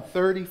gone down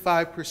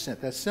 35%.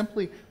 That's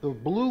simply, the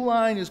blue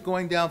line is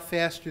going down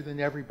faster than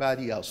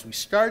everybody else. We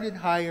started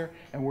higher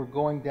and we're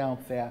going down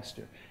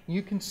faster.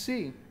 You can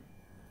see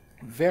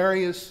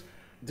various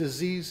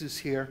diseases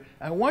here.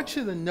 I want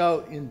you to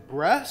note in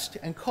breast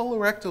and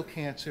colorectal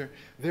cancer,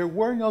 there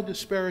were no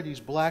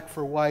disparities black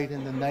for white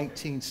in the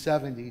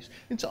 1970s.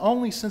 It's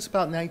only since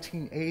about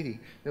 1980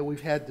 that we've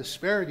had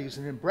disparities.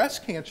 And in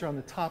breast cancer on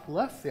the top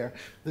left there,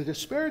 the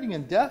disparity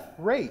in death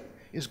rate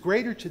is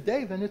greater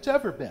today than it's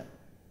ever been.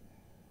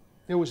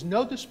 There was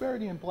no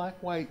disparity in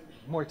black-white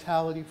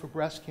mortality for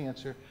breast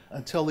cancer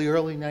until the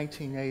early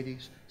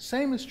 1980s.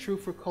 Same is true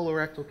for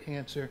colorectal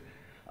cancer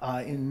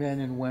in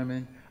men and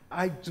women.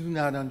 I do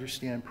not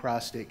understand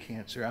prostate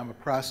cancer. I'm a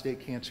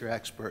prostate cancer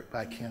expert, but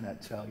I cannot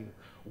tell you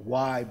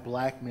why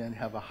black men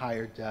have a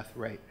higher death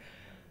rate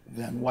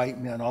than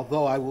white men,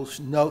 although I will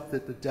note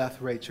that the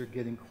death rates are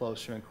getting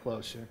closer and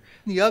closer. And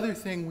the other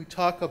thing, we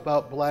talk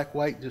about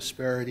black-white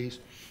disparities.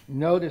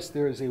 Notice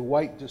there is a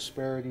white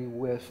disparity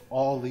with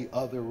all the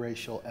other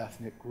racial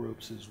ethnic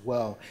groups as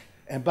well.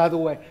 And by the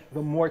way,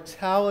 the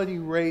mortality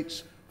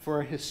rates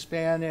for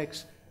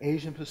Hispanics,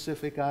 Asian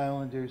Pacific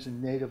Islanders,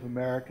 and Native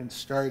Americans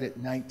start at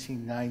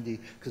 1990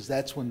 because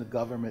that's when the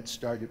government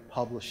started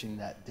publishing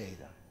that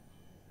data.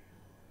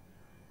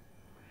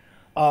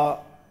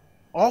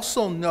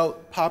 Also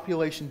note,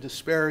 population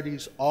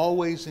disparities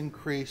always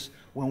increase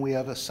when we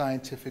have a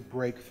scientific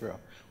breakthrough.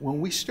 When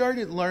we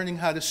started learning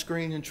how to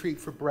screen and treat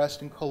for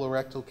breast and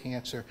colorectal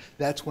cancer,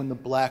 that's when the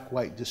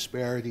black-white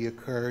disparity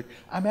occurred.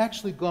 I'm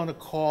actually going to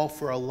call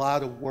for a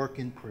lot of work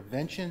in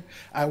prevention.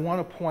 I want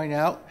to point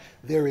out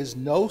there is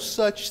no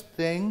such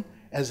thing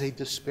as a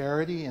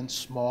disparity in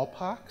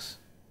smallpox.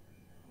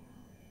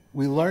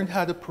 We learned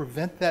how to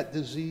prevent that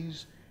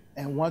disease,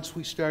 and once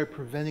we started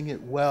preventing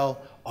it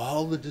well,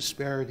 all the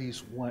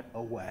disparities went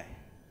away.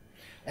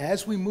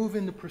 As we move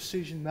into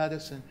precision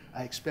medicine,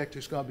 I expect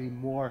there's going to be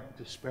more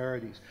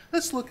disparities.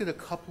 Let's look at a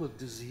couple of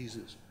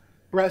diseases.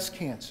 Breast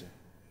cancer.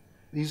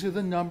 These are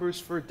the numbers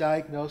for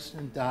diagnosis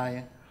and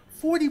dying.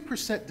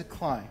 40%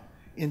 decline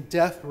in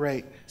death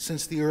rate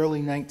since the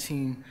early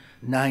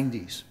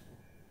 1990s.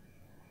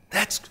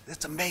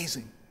 That's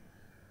amazing.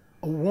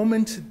 A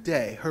woman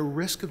today, her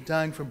risk of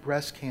dying from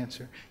breast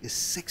cancer is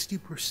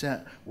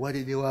 60% what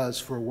it was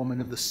for a woman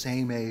of the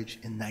same age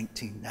in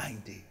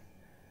 1990.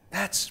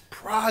 That's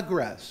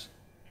progress.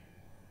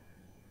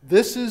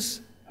 This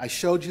is, I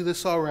showed you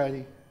this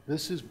already,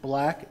 this is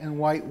black and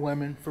white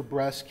women for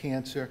breast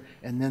cancer,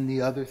 and then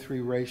the other three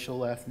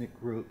racial ethnic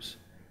groups.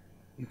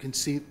 You can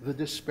see the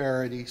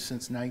disparity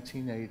since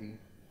 1980.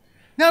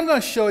 Now I'm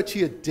going to show it to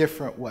you a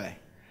different way.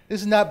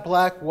 This is not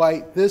black,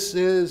 white. This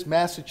is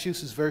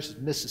Massachusetts versus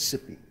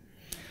Mississippi.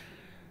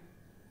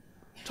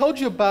 Told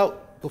you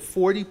about the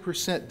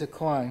 40%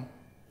 decline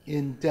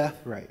in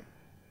death rate.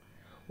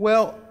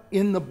 Well,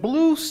 in the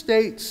blue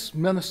states,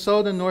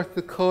 Minnesota, North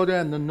Dakota,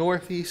 and the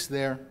Northeast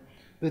there,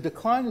 the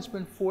decline has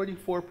been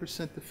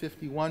 44% to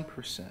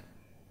 51%.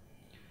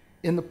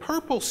 In the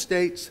purple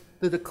states,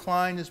 the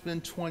decline has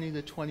been 20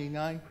 to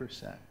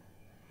 29%.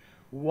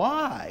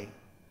 Why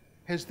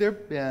has there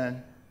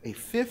been a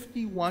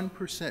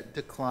 51%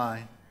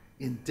 decline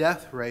in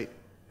death rate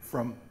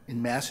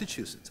in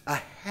Massachusetts, a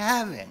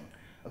halving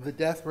of the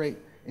death rate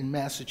in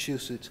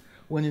Massachusetts,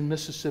 when in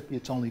Mississippi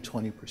it's only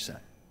 20%?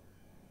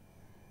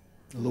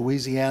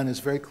 Louisiana is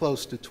very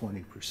close to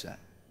 20%.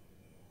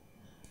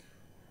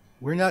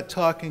 We're not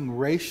talking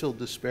racial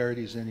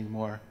disparities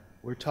anymore.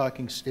 We're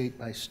talking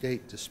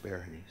state-by-state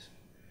disparities.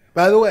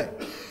 By the way,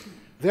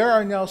 there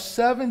are now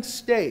 7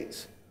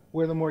 states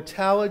where the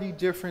mortality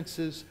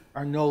differences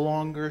are no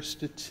longer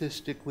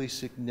statistically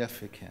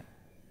significant.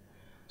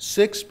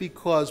 6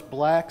 because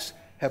blacks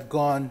have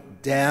gone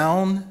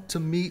down to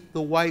meet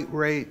the white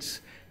rates,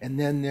 and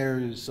then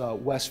there's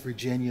West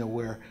Virginia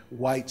where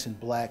whites and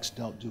blacks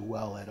don't do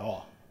well at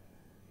all.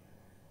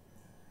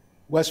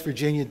 West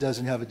Virginia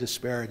doesn't have a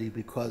disparity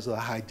because of the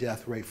high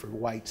death rate for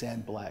whites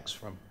and blacks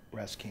from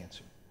breast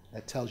cancer.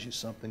 That tells you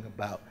something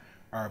about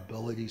our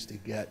abilities to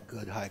get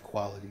good,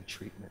 high-quality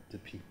treatment to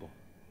people.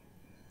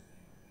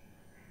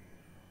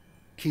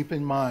 Keep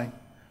in mind,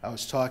 I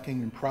was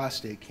talking in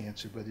prostate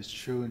cancer, but it's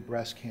true in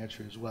breast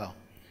cancer as well.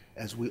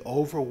 As we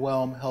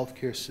overwhelm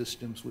healthcare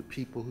systems with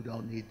people who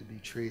don't need to be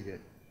treated,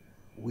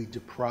 we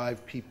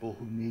deprive people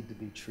who need to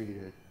be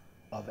treated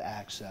of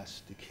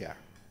access to care.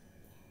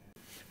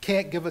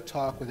 Can't give a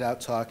talk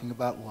without talking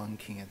about lung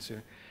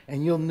cancer.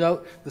 And you'll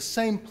note the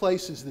same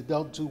places that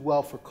don't do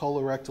well for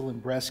colorectal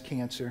and breast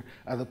cancer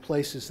are the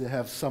places that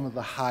have some of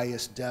the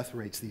highest death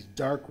rates, these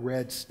dark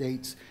red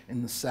states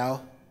in the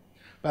South.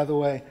 By the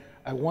way,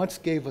 I once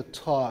gave a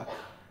talk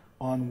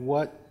on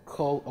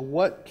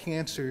what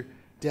cancer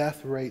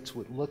death rates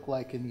would look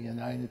like in the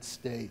United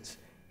States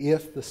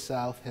if the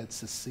South had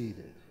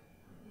seceded.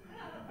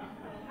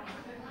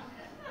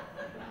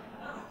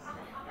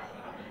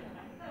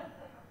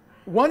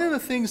 One of the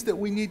things that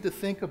we need to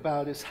think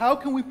about is how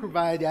can we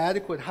provide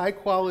adequate,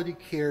 high-quality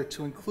care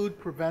to include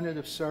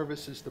preventative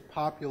services to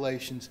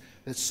populations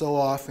that so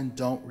often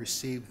don't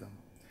receive them.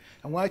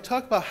 And when I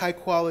talk about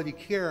high-quality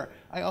care,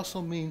 I also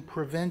mean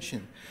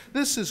prevention.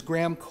 This is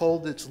Graham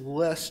Coldit's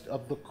list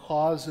of the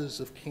causes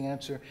of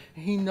cancer.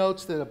 He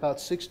notes that about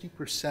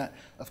 60%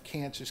 of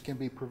cancers can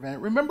be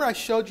prevented. Remember I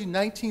showed you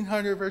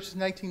 1900 versus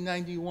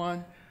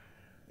 1991?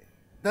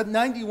 That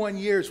 91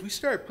 years, we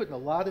started putting a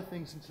lot of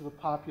things into the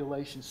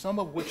population, some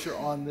of which are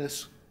on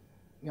this,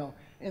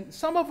 and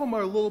some of them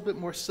are a little bit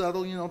more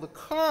subtle. The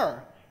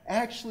car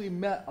actually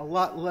meant a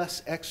lot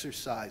less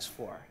exercise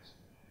for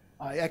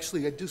us.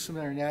 Actually, I do some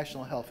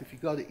international health. If you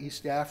go to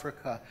East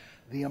Africa,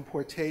 the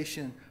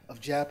importation of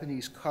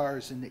Japanese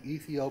cars into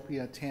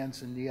Ethiopia,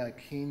 Tanzania,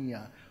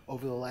 Kenya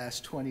over the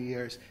last 20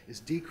 years is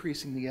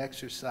decreasing the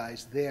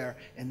exercise there,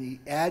 and the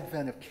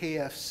advent of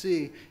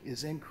KFC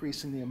is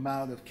increasing the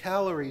amount of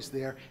calories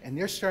there, and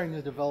they're starting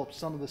to develop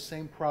some of the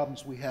same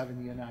problems we have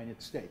in the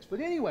United States. But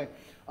anyway,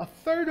 a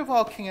third of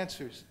all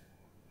cancers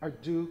are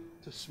due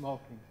to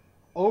smoking.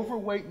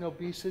 Overweight and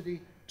obesity,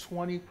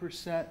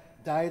 20%.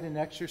 Diet and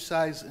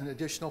exercise, an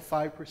additional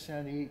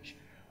 5% each.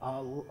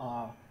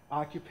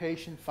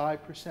 Occupation,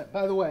 5%.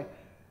 By the way,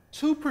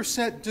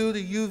 2% due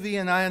to UV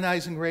and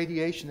ionizing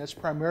radiation. That's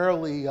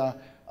primarily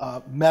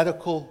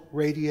medical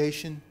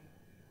radiation,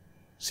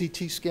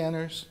 CT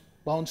scanners,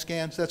 bone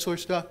scans, that sort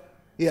of stuff.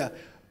 Yeah,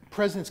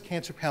 President's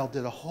Cancer Panel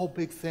did a whole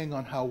big thing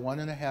on how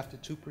 1.5%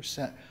 to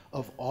 2%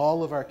 of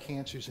all of our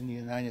cancers in the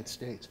United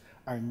States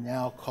are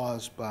now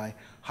caused by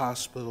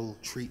hospital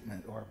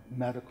treatment or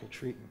medical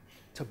treatment.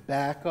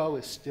 Tobacco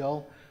is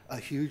still a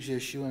huge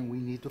issue, and we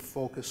need to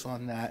focus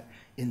on that.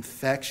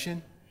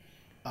 Infection,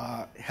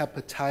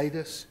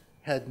 hepatitis,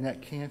 head and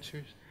neck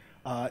cancers.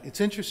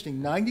 It's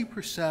interesting,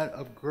 90%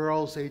 of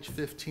girls age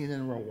 15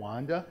 in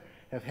Rwanda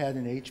have had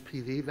an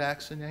HPV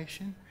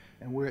vaccination,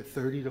 and we're at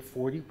 30 to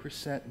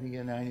 40% in the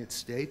United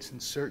States. In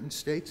certain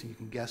states, and you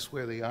can guess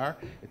where they are,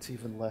 it's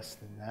even less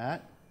than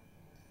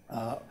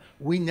that.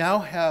 We now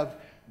have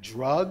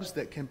drugs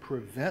that can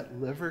prevent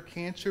liver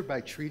cancer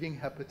by treating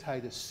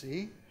hepatitis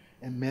C,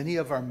 and many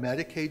of our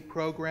Medicaid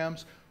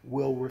programs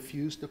will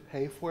refuse to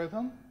pay for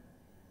them.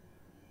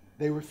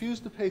 They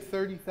refuse to pay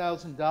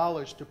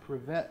 $30,000 to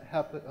prevent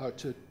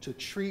to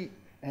treat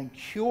and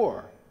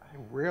cure. I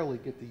rarely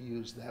get to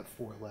use that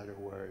four-letter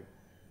word.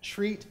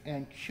 Treat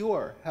and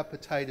cure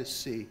hepatitis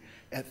C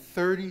at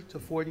 $30,000 to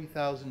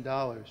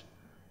 $40,000,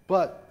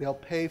 but they'll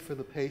pay for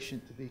the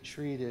patient to be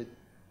treated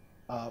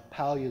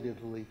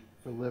palliatively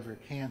for liver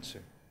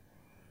cancer.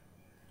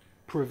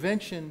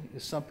 Prevention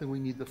is something we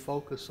need to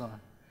focus on.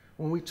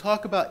 When we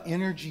talk about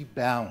energy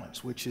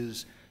balance, which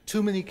is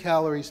too many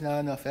calories, not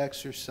enough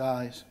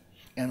exercise,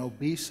 and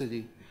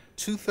obesity,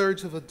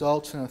 2/3 of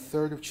adults and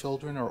 1/3 of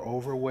children are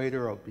overweight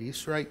or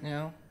obese right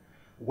now.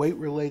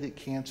 Weight-related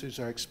cancers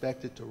are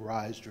expected to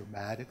rise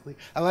dramatically.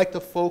 I like to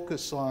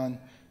focus on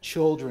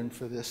children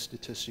for this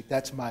statistic.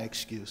 That's my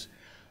excuse.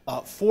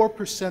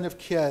 4% of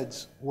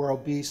kids were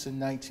obese in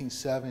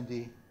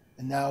 1970,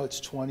 and now it's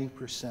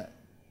 20%.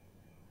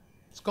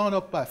 It's gone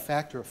up by a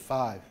factor of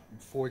 5 in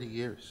 40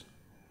 years.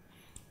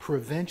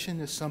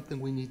 Prevention is something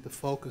we need to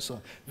focus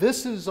on.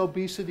 This is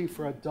obesity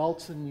for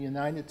adults in the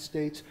United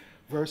States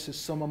versus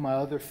some of my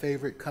other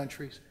favorite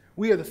countries.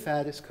 We are the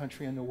fattest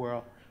country in the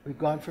world. We've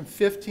gone from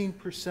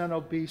 15%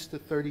 obese to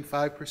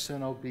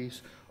 35%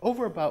 obese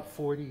over about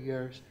 40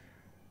 years.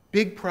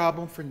 Big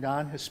problem for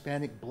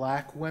non-Hispanic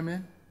black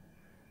women.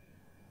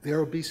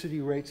 Their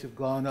obesity rates have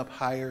gone up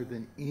higher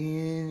than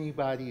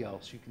anybody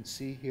else. You can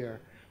see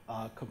here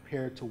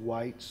compared to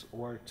whites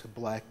or to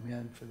black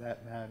men for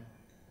that matter.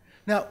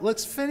 Now,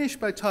 let's finish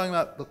by talking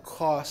about the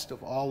cost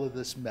of all of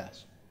this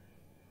mess.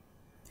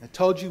 I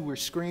told you we're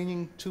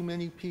screening too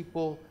many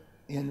people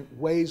in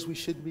ways we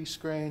shouldn't be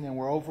screened, and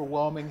we're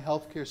overwhelming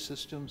healthcare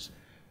systems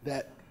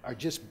that are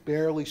just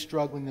barely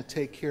struggling to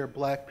take care of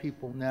black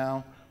people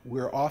now.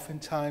 We're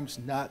oftentimes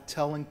not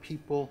telling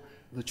people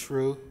the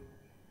truth.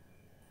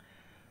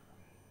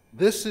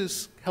 This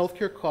is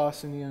healthcare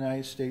costs in the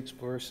United States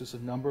versus a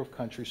number of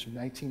countries from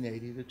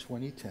 1980 to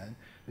 2010.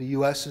 The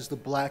U.S. is the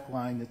black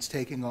line that's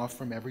taking off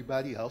from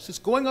everybody else. It's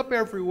going up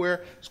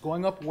everywhere. It's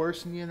going up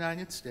worse in the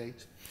United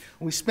States.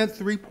 We spent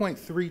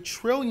 $3.3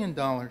 trillion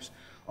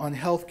on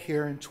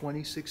healthcare in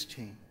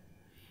 2016.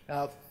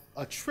 Now,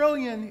 $1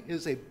 trillion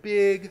is a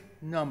big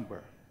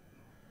number.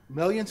 A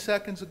million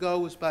seconds ago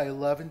was by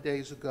 11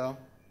 days ago.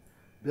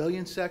 A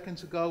billion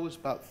seconds ago was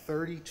about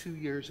 32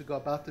 years ago,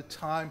 about the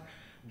time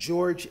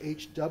George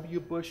H.W.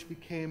 Bush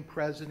became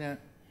president.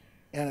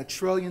 and 1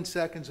 trillion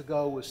seconds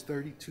ago was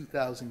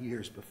 32,000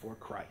 years before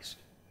Christ.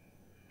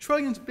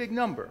 Trillion's a big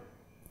number.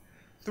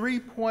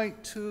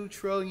 $3.2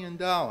 trillion.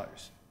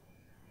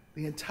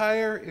 The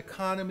entire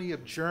economy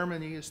of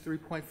Germany is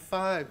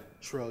 $3.5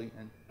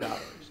 trillion.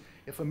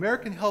 If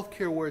American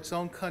healthcare were its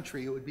own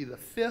country, it would be the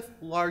 5th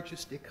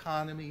largest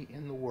economy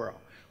in the world.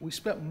 We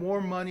spent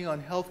more money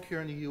on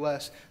healthcare in the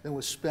US than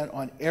was spent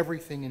on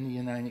everything in the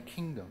United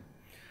Kingdom.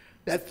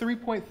 That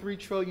 $3.3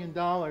 trillion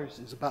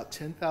is about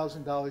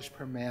 $10,000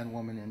 per man,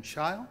 woman, and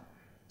child.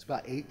 It's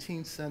about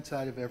 18 cents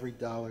out of every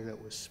dollar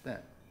that was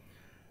spent.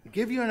 To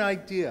give you an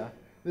idea,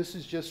 this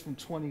is just from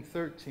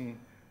 2013.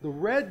 The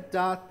red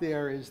dot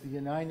there is the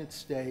United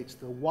States.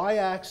 The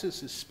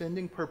y-axis is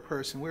spending per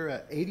person. We're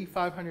at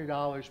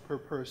 $8,500 per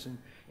person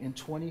in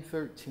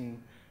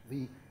 2013.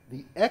 The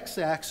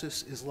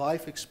x-axis is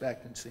life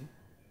expectancy.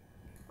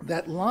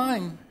 That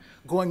line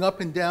going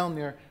up and down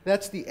there,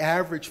 that's the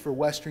average for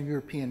Western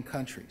European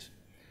countries.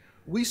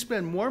 We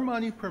spend more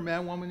money per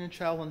man, woman, and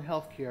child on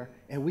health care,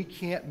 and we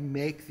can't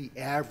make the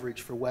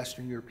average for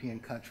Western European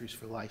countries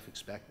for life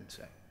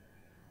expectancy.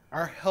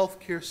 Our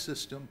healthcare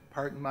system,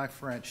 pardon my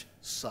French,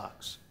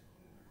 sucks.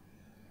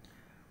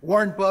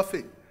 Warren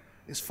Buffett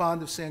is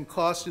fond of saying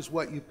cost is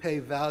what you pay,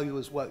 value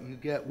is what you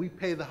get. We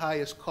pay the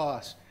highest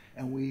cost,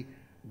 and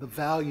the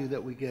value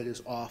that we get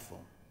is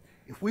awful.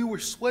 If we were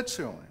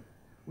Switzerland,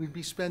 we'd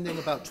be spending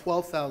about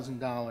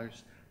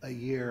 $12,000 a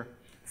year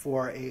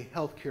for a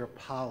healthcare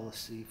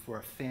policy for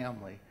a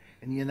family.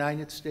 In the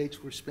United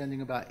States, we're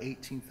spending about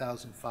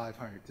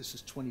 $18,500. This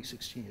is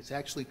 2016. It's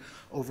actually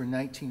over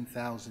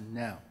 $19,000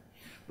 now.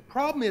 The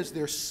problem is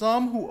there's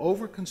some who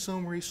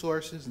overconsume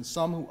resources and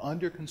some who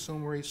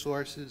underconsume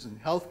resources,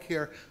 and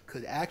healthcare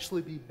could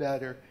actually be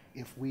better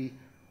if we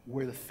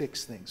were to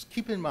fix things.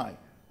 Keep in mind,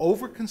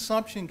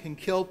 overconsumption can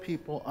kill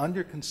people,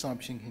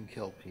 underconsumption can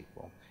kill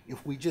people.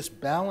 If we just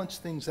balance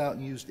things out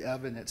and used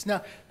evidence.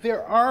 Now,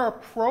 there are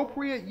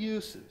appropriate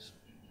uses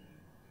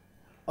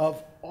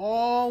of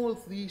all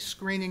of these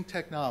screening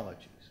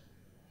technologies.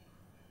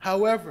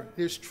 However,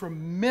 there's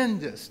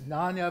tremendous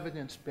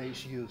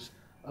non-evidence-based use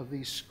of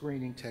these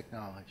screening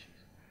technologies.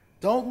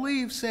 Don't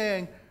leave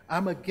saying,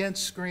 I'm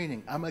against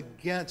screening. I'm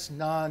against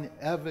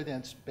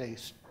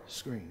non-evidence-based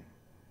screening.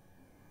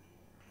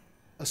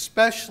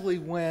 Especially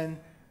when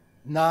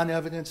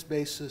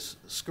non-evidence-based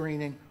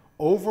screening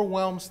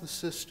overwhelms the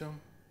system,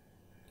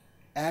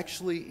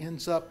 actually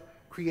ends up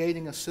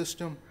creating a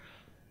system,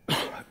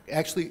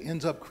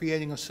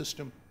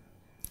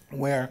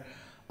 where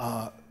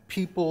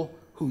people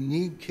who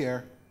need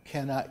care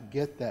cannot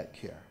get that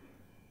care.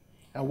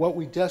 Now, what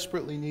we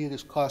desperately need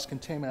is cost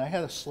containment. I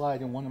had a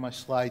slide in one of my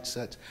slide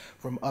sets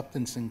from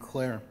Upton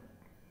Sinclair,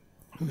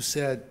 who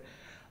said,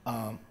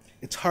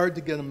 it's hard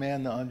to get a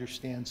man to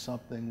understand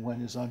something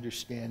when his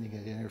understanding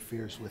it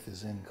interferes with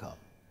his income.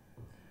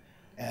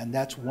 And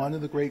that's one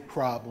of the great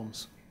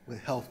problems with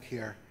health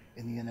care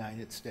in the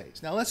United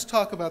States. Now, let's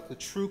talk about the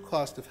true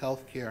cost of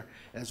health care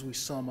as we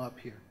sum up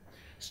here.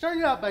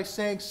 Starting out by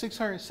saying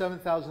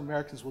 607,000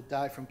 Americans will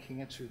die from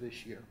cancer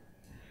this year.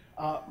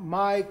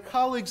 My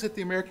colleagues at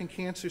the American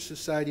Cancer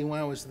Society,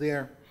 when I was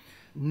there,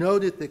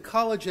 noted that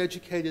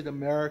college-educated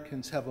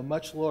Americans have a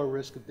much lower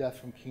risk of death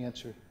from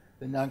cancer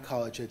than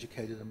non-college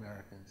educated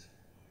Americans.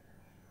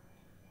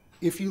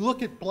 If you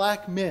look at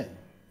black men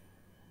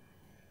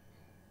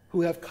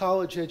who have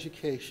college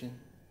education,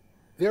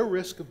 their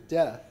risk of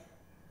death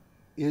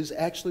is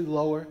actually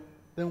lower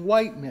than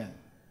white men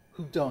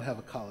who don't have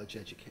a college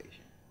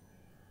education.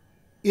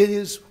 It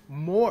is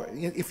more,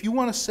 if you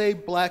want to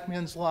save black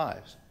men's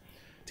lives,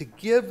 to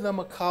give them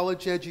a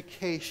college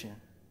education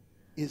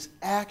is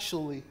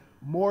actually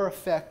more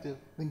effective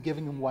than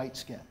giving them white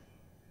skin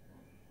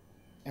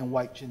and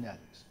white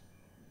genetics.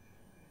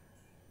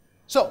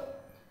 So,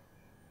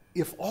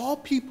 if all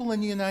people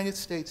in the United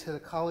States had a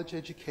college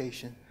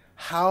education,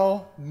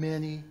 how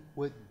many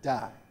would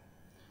die?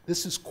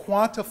 This is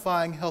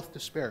quantifying health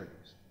disparities.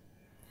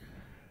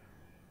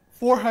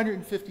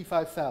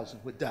 455,000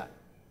 would die.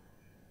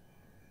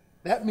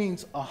 That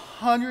means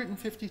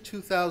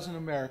 152,000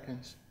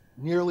 Americans,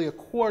 nearly a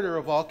quarter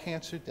of all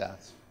cancer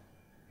deaths,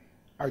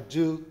 are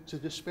due to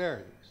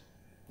disparities.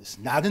 It's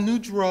not a new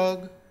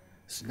drug.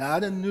 It's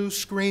not a new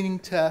screening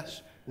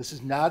test. This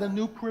is not a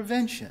new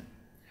prevention.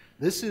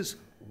 This is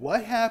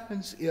what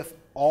happens if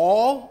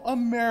all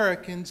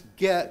Americans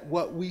get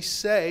what we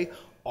say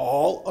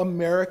all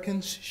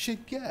Americans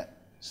should get.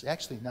 It's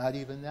actually not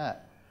even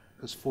that,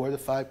 because 4 to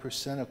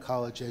 5% of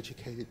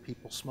college-educated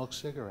people smoke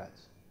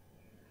cigarettes.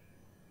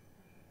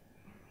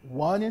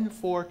 1 in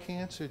 4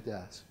 cancer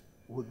deaths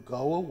would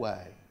go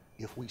away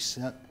if we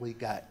simply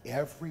got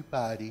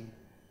everybody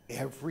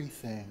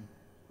everything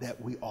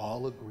that we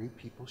all agree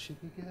people should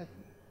be getting.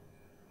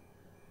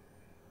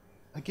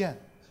 Again,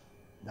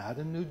 not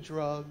a new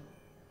drug,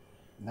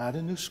 not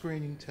a new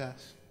screening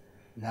test,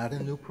 not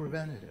a new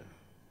preventative.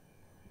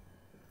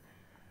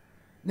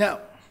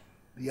 Now,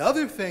 the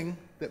other thing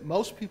that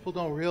most people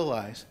don't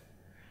realize,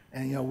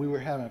 and we were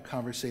having a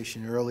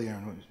conversation earlier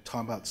and we were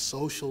talking about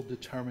social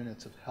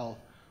determinants of health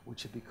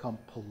which have become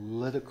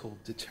political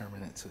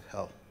determinants of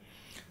health.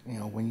 You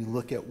know, when you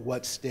look at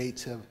what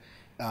states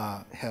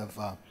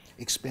have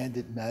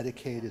expanded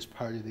Medicaid as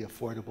part of the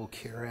Affordable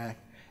Care Act,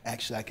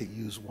 actually I could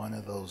use one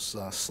of those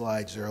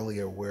slides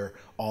earlier where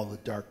all the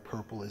dark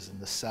purple is in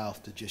the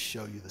South to just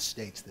show you the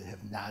states that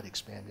have not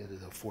expanded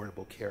the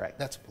Affordable Care Act.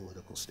 That's a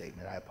political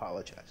statement, I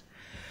apologize.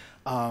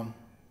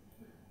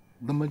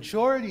 The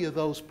majority of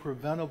those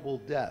preventable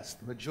deaths,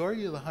 the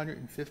majority of the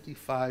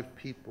 155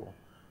 people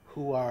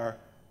who are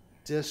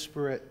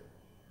disparate,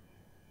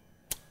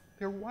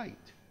 they're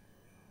white.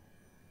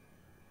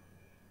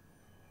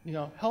 You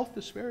know, health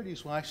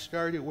disparities, when I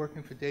started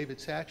working for David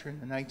Satcher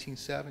in the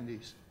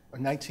 1970s or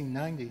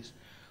 1990s,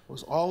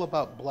 was all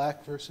about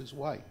black versus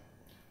white.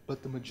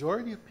 But the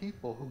majority of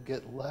people who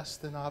get less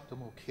than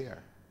optimal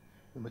care,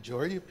 the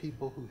majority of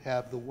people who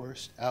have the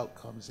worst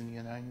outcomes in the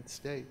United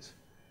States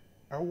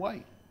are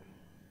white.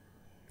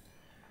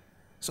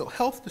 So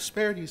health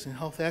disparities and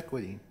health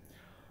equity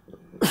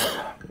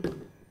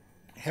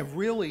have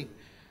really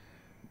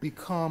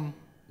become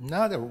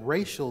not a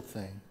racial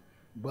thing,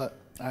 but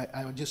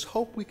I just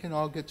hope we can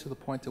all get to the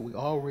point that we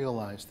all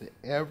realize that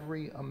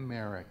every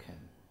American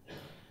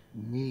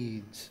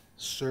needs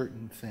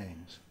certain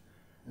things.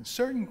 And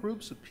certain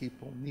groups of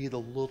people need a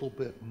little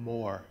bit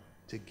more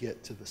to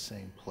get to the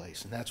same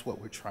place. And that's what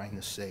we're trying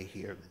to say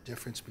here, the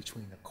difference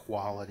between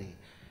equality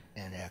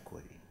and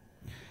equity.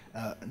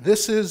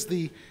 This is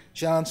the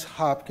Johns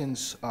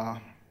Hopkins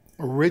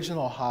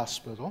original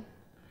hospital.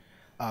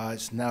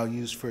 It's now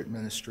used for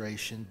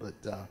administration, but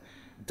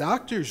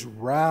doctors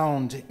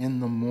round in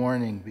the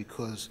morning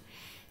because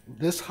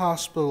this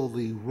hospital,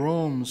 the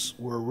rooms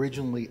were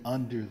originally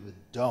under the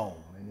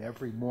dome, and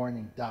every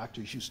morning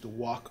doctors used to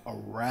walk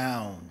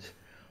around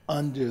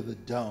under the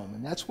dome,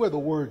 and that's where the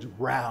word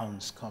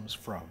rounds comes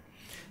from.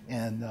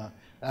 And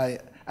I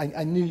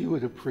knew you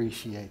would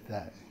appreciate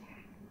that.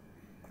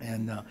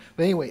 And,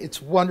 but anyway,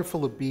 it's wonderful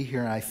to be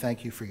here, and I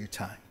thank you for your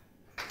time.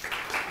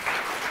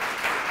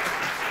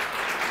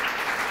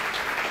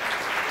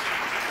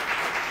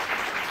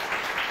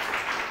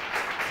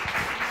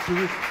 Do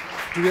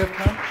we have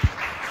time?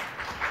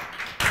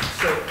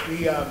 So we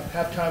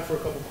have time for a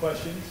couple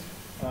questions,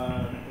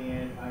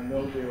 and I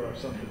know there are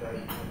some that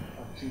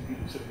I've seen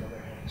people sitting on their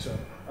hands. So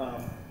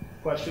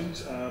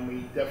questions,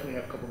 we definitely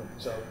have a couple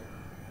minutes. So,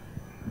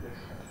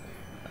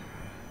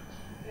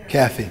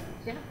 Kathy.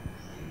 Yeah.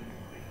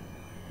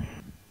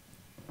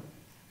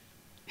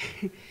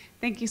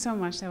 Thank you so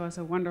much. That was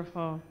a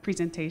wonderful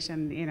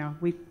presentation. You know,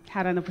 we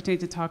had an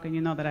opportunity to talk, and you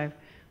know that I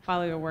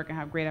follow your work and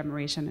have great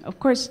admiration. Of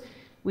course,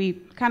 we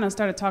kind of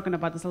started talking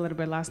about this a little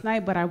bit last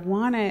night, but I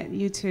wanted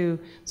you to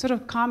sort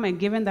of comment,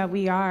 given that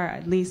we are,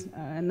 at least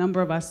a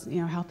number of us, you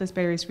know, health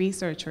disparities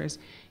researchers.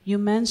 You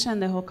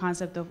mentioned the whole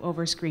concept of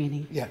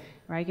overscreening. Yeah.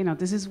 Right? You know,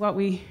 this is what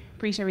we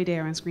preach every day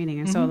around screening.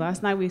 And so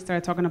last night we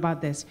started talking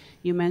about this.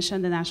 You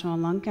mentioned the National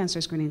Lung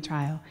Cancer Screening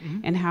Trial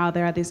and how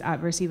there are these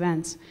adverse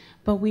events.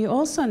 But we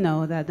also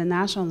know that the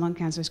National Lung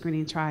Cancer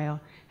Screening Trial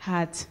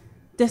had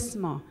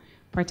dismal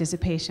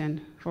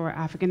participation for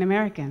African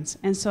Americans.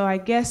 And so I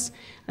guess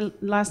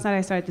last night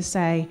I started to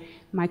say,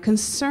 my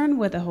concern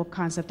with the whole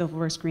concept of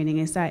overscreening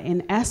is that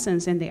in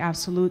essence, in the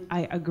absolute,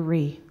 I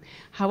agree.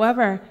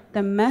 However,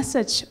 the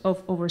message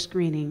of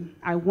overscreening,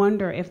 I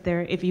wonder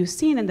if you've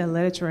seen in the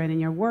literature and in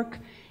your work,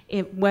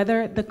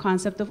 whether the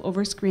concept of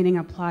overscreening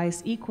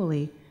applies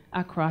equally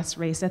across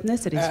race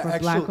ethnicities for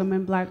black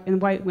women, black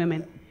and white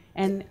women.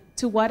 And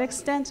to what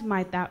extent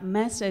might that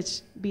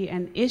message be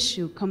an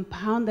issue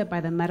compounded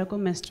by the medical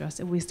mistrust?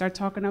 If we start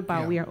talking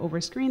about we are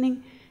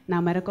overscreening,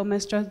 now medical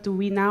mistrust, do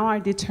we now are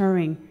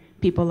deterring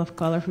people of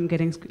color from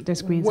getting the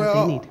screens that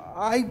they need? Well,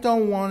 I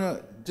don't want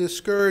to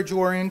discourage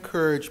or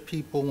encourage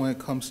people when it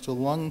comes to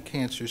lung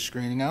cancer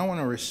screening. I want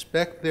to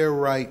respect their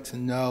right to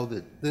know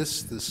that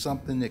this is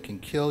something that can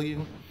kill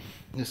you.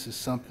 This is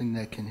something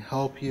that can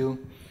help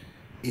you.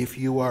 If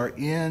you are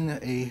in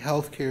a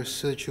healthcare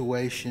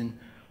situation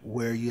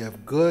where you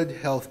have good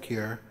health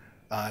care,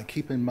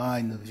 keep in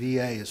mind the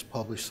VA has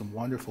published some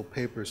wonderful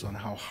papers on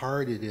how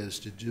hard it is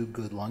to do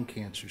good lung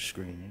cancer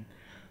screening.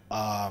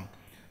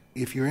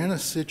 If you're in a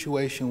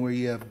situation where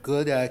you have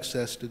good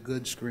access to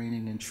good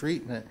screening and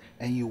treatment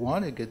and you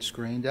want to get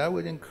screened, I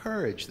would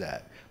encourage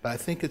that. But I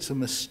think it's a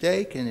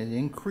mistake, and it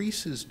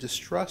increases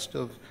distrust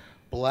of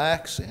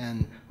blacks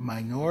and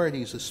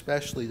minorities,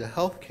 especially to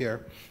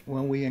healthcare,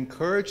 when we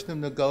encourage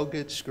them to go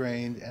get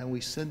screened and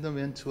we send them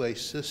into a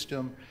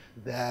system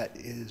that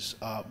is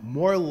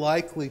more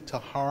likely to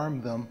harm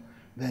them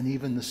than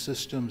even the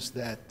systems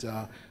that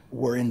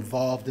were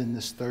involved in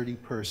this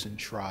 30-person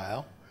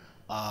trial.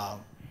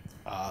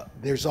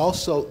 There's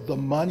also the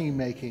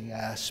money-making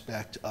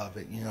aspect of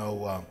it. You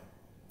know,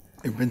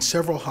 there have been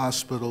several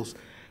hospitals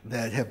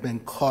that have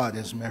been caught.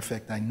 As a matter of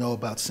fact, I know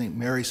about St.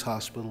 Mary's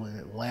Hospital in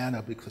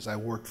Atlanta because I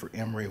worked for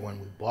Emory when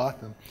we bought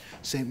them.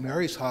 St.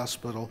 Mary's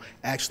Hospital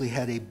actually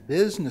had a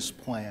business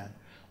plan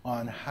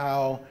on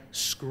how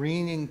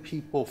screening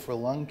people for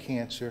lung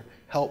cancer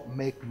helped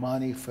make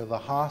money for the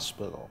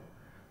hospital.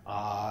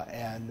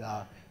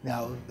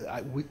 Now,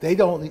 they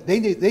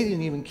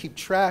didn't even keep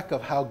track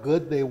of how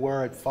good they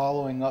were at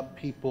following up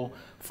people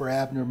for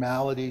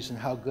abnormalities and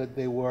how good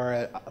they were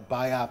at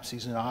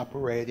biopsies and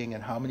operating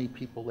and how many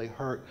people they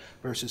hurt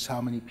versus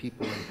how many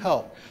people they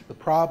helped. The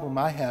problem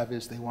I have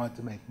is they want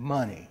to make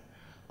money.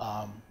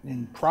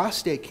 In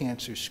prostate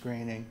cancer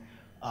screening,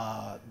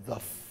 the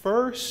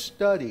first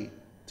study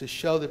to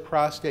show that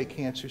prostate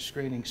cancer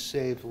screening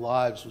saved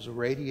lives was a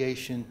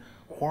radiation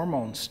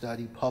hormone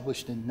study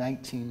published in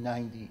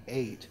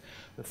 1998.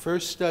 The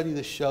first study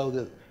to show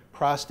that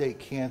prostate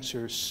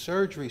cancer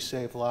surgery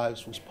saved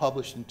lives was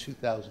published in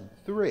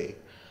 2003.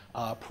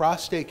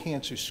 Prostate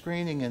cancer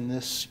screening in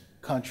this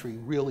country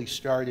really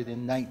started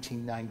in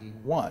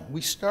 1991.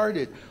 We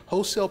started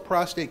wholesale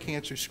prostate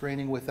cancer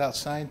screening without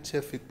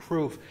scientific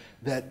proof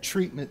that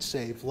treatment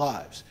saved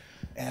lives.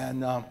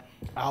 And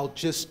I'll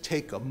just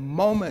take a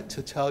moment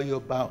to tell you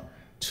about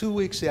 2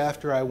 weeks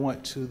after I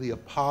went to the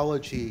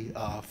apology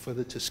for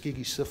the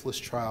Tuskegee syphilis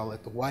trial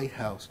at the White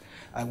House,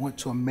 I went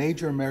to a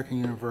major American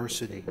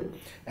university,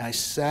 and I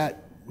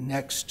sat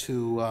next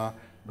to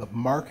the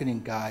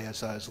marketing guy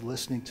as I was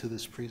listening to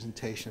this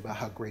presentation about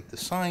how great the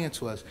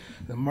science was.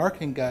 The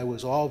marketing guy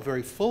was all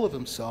very full of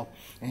himself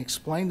and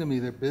explained to me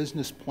their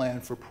business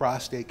plan for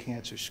prostate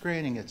cancer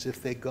screening. It's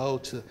if they go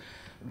to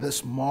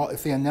this mall,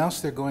 if they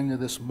announce they're going to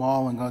this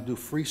mall and going to do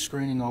free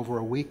screening over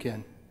a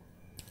weekend,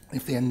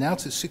 if they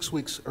announce it 6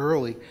 weeks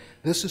early,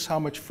 this is how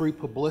much free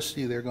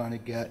publicity they're going to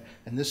get,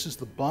 and this is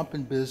the bump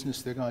in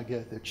business they're going to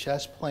get at their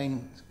chest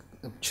pain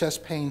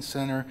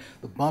center,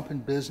 the bump in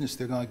business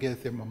they're going to get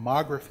at their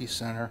mammography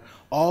center,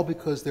 all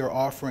because they're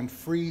offering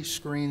free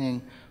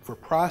screening for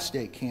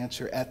prostate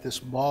cancer at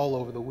this mall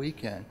over the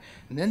weekend.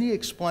 And then he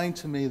explained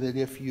to me that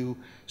if you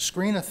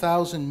screen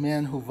 1,000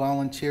 men who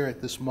volunteer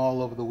at this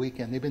mall over the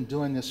weekend, they've been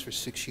doing this for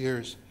 6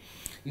 years,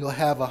 you'll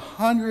have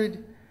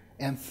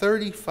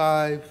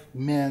 135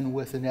 men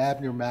with an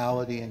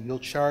abnormality, and you'll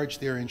charge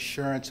their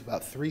insurance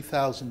about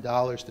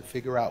 $3,000 to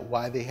figure out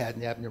why they had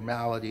an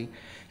abnormality.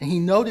 And he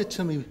noted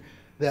to me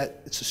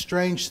that it's a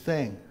strange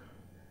thing.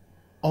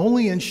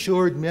 Only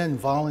insured men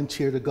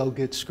volunteer to go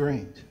get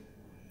screened.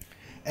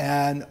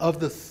 And of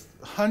the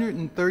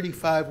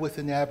 135 with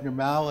an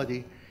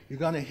abnormality, you're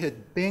going to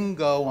hit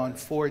bingo on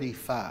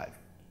 45.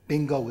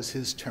 Bingo was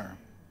his term.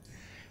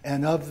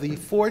 And of the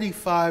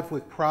 45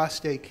 with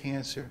prostate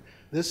cancer,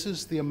 this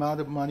is the amount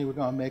of money we're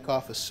going to make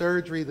off of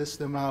surgery, this is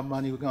the amount of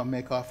money we're going to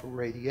make off of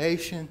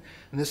radiation,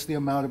 and this is the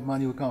amount of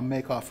money we're going to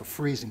make off of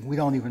freezing. We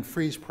don't even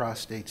freeze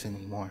prostates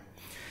anymore.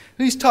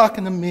 And he's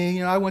talking to me.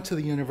 You know, I went to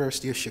the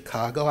University of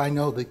Chicago. I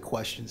know the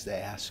questions they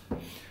ask.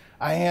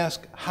 I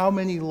ask, how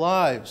many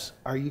lives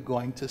are you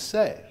going to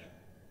save?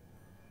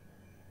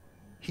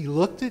 He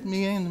looked at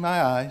me in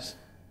my eyes,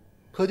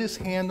 put his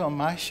hand on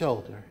my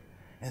shoulder,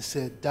 and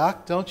said,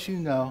 Doc, don't you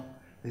know,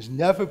 there's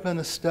never been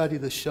a study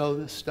to show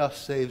this stuff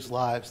saves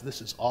lives.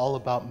 This is all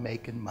about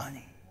making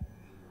money.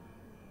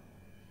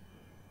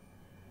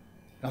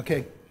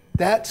 Okay,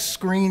 that's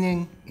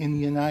screening in the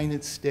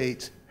United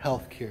States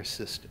healthcare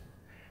system.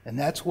 And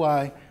that's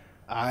why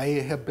I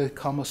have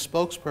become a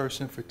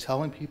spokesperson for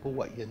telling people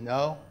what you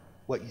know,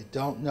 what you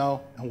don't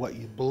know, and what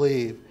you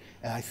believe.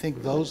 And I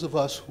think those of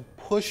us who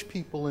push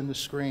people into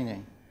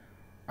screening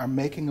are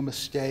making a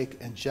mistake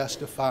and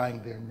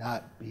justifying their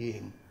not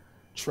being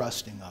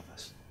trusting of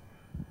us.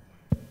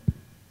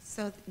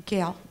 So,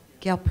 Gail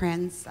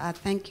Prince,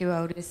 thank you,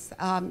 Otis.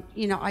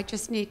 You know, I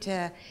just need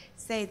to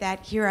say that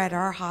here at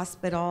our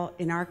hospital,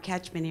 in our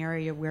catchment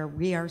area where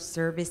we are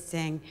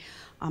servicing,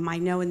 I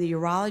know in the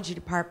urology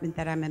department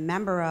that I'm a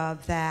member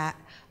of that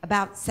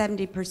about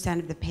 70%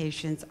 of the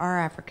patients are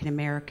African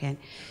American.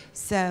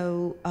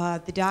 So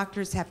the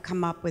doctors have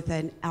come up with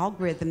an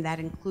algorithm that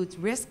includes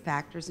risk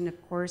factors, and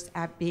of course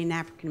being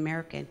African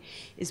American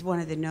is one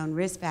of the known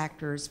risk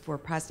factors for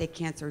prostate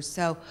cancer.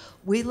 So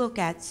we look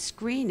at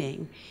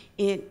screening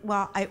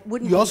well, I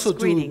wouldn't You say also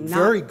screening, do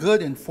very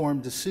good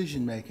informed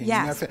decision making.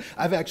 Yes.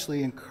 I've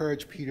actually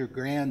encouraged Peter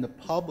Grand to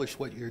publish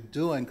what you're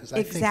doing because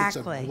I think it's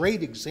a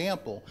great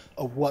example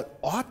of what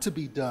ought to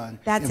be done.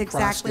 That's in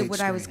exactly what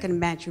screening. I was going to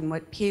mention,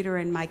 what Peter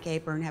and Mike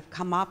Aburn have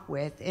come up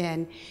with.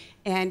 And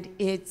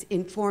it's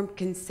informed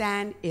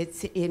consent,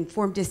 it's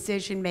informed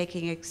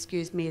decision-making,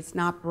 excuse me, it's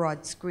not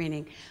broad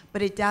screening,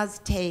 but it does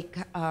take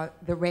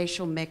the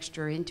racial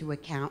mixture into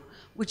account,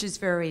 which is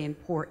very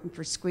important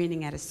for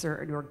screening at a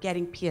certain, or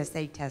getting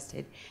PSA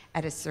tested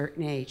at a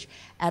certain age.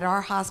 At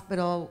our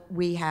hospital,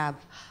 we have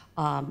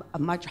a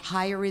much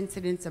higher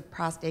incidence of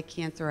prostate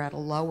cancer at a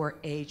lower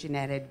age and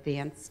at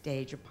advanced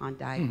stage upon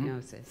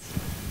diagnosis.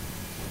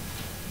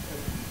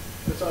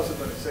 That's also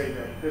going to say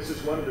that this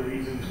is one of the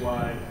reasons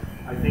why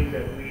I think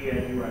that we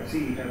at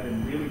UIC have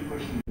been really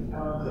pushing the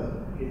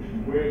concept. It's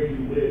where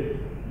you live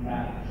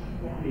matters.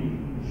 The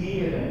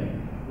DNA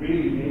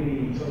really maybe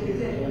in some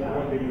cases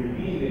more than your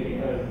DNA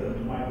because the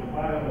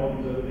microbiome, all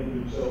these other things.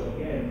 And so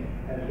again,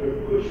 as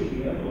we're pushing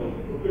the envelope,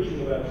 we're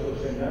pushing the envelope,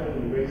 saying not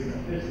only raising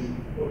ethnicity,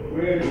 but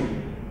where do you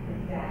live?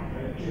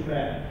 Exactly. To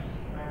that.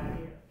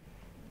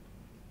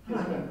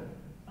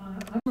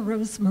 Hi. I'm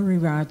Rosemary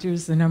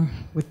Rogers, and I'm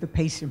with the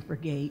Patient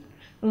Brigade.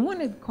 And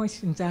one of the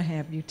questions I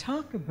have, you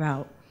talk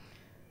about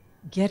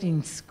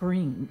getting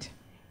screened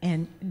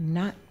and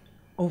not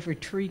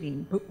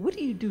over-treating, but what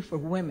do you do for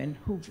women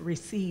who've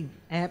received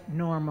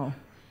abnormal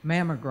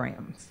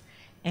mammograms?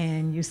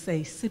 And you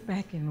say, sit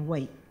back and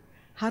wait.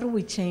 How do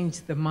we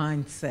change the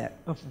mindset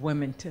of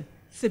women to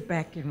sit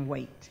back and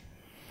wait?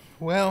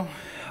 Well,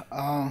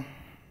 I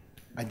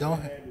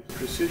don't.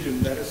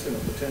 Precision medicine, a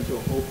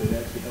potential hope in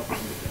actually helping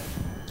with that.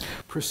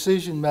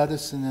 Precision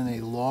medicine in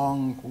a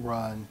long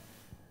run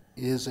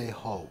is a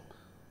hope.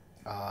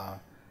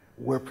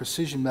 Where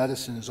precision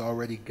medicine has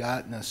already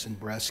gotten us in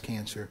breast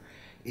cancer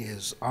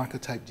is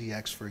Oncotype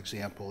DX, for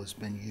example, has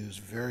been used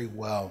very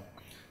well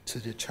to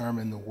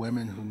determine the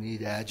women who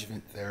need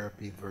adjuvant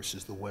therapy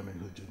versus the women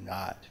who do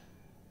not.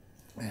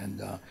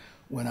 And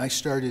when I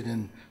started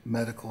in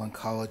medical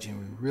oncology,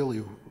 and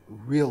we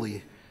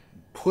really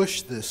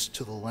pushed this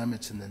to the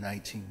limits in the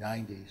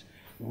 1990s,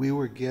 we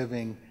were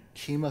giving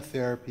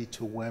chemotherapy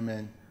to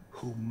women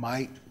who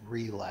might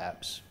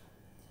relapse.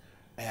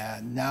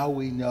 And now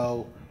we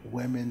know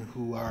women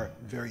who are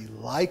very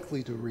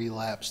likely to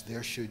relapse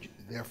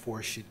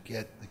therefore should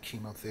get the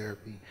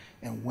chemotherapy,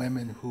 and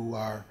women who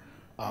are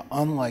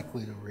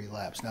unlikely to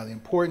relapse. Now, the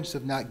importance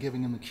of not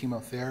giving them the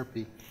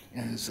chemotherapy,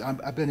 and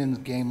I've been in the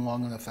game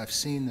long enough, I've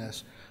seen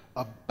this,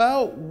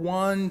 about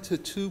 1 to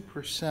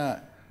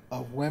 2%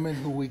 of women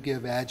who we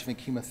give adjuvant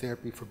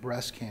chemotherapy for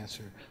breast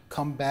cancer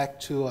come back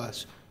to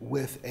us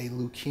with a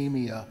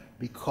leukemia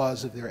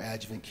because of their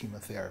adjuvant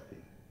chemotherapy.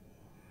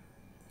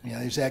 Yeah,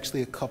 there's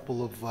actually a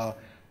couple of,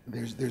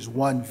 there's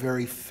one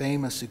very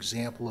famous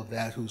example of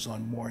that who's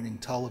on morning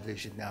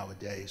television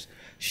nowadays.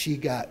 She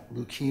got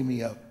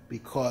leukemia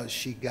because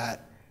she got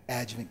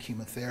adjuvant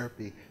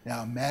chemotherapy.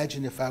 Now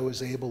imagine if I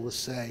was able to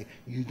say,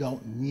 you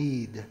don't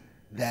need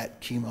that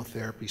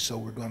chemotherapy, so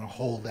we're going to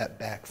hold that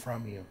back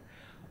from you.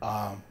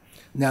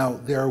 Now,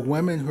 there are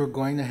women who are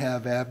going to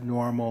have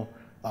abnormal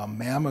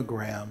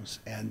mammograms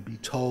and be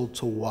told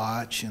to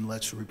watch and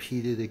let's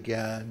repeat it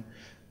again.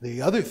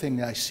 The other thing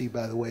that I see,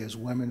 by the way, is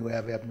women who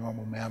have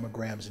abnormal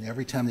mammograms, and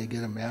every time they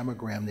get a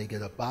mammogram, they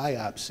get a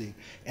biopsy.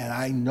 And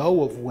I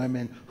know of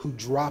women who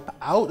drop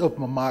out of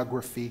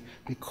mammography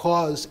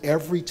because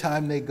every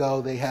time they go,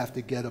 they have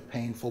to get a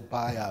painful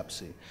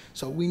biopsy.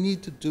 So we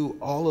need to do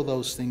all of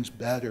those things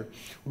better.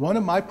 One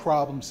of my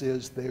problems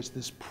is there's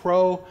this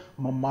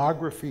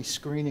pro-mammography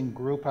screening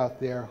group out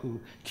there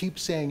who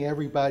keeps saying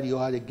everybody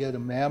ought to get a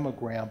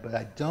mammogram, but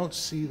I don't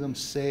see them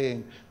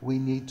saying we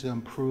need to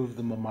improve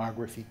the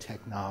mammography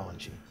technology. How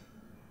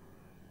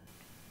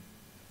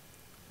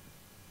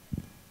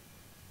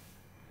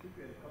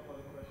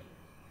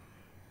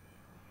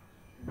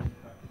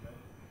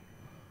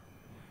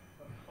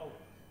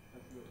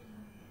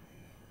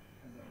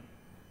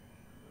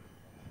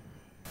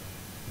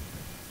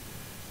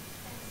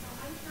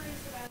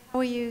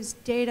we use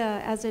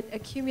data as it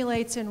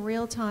accumulates in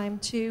real time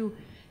to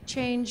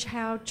change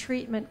how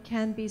treatment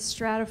can be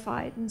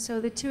stratified. And so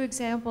the two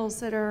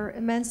examples that are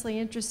immensely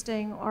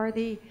interesting are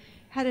the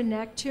head and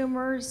neck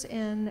tumors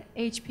in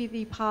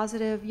HPV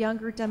positive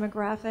younger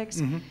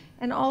demographics,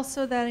 and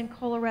also that in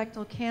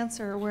colorectal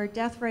cancer where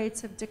death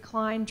rates have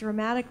declined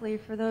dramatically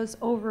for those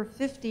over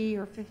 50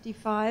 or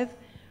 55,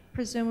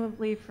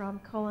 presumably from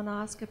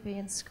colonoscopy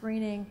and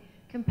screening,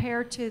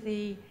 compared to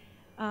the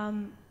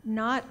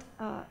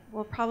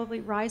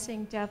probably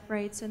rising death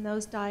rates in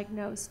those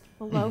diagnosed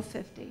below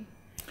 50.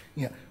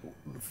 Yeah,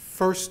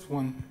 first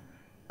one,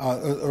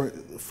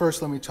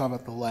 first let me talk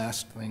about the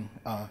last thing.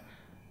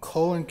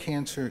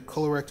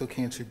 Colorectal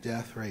cancer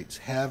death rates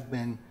have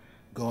been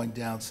going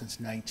down since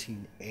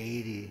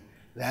 1980.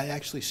 That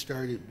actually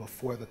started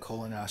before the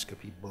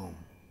colonoscopy boom.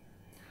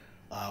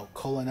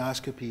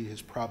 Colonoscopy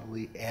has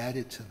probably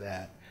added to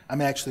that. I'm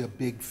actually a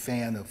big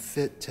fan of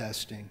FIT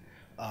testing,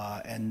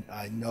 and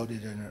I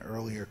noted in an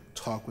earlier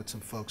talk with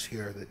some folks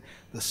here that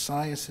the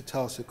science that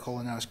tells us that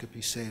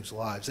colonoscopy saves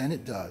lives, and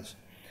it does,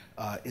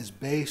 is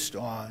based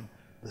on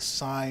the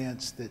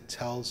science that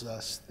tells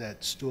us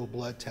that stool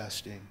blood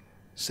testing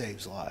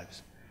saves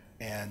lives.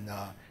 And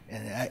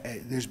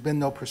there's been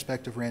no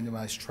prospective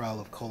randomized trial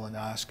of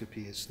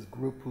colonoscopy. It's the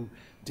group who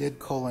did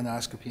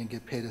colonoscopy and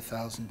get paid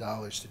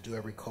 $1,000 to do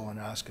every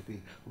colonoscopy,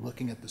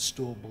 looking at the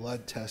stool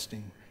blood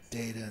testing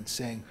data and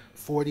saying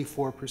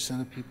 44%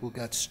 of people who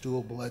got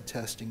stool blood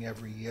testing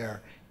every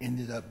year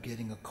ended up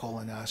getting a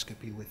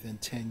colonoscopy within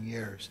 10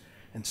 years.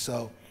 And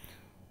so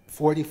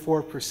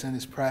 44%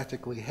 is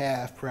practically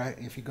half.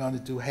 If you're going to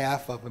do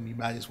half of them, you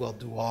might as well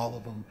do all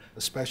of them,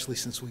 especially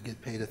since we get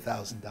paid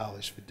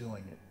 $1,000 for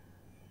doing it.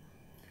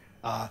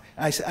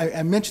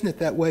 I mention it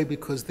that way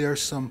because there are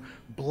some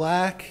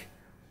black,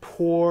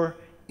 poor,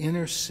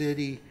 inner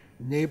city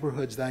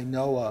neighborhoods that I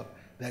know of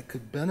that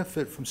could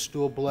benefit from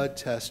stool blood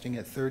testing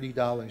at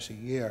 $30 a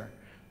year,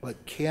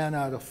 but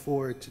cannot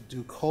afford to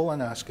do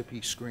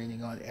colonoscopy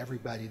screening on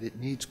everybody that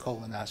needs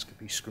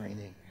colonoscopy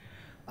screening.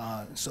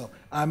 So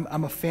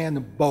I'm a fan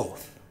of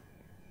both.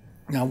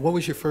 Now, what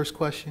was your first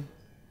question?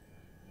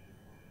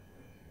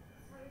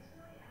 So I was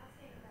really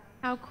asking about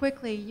how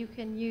quickly you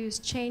can use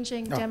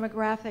changing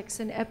demographics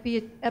and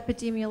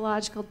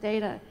epidemiological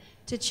data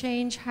to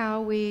change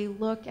how we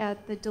look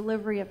at the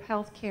delivery of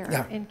health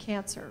care in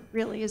cancer,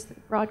 really is the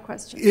broad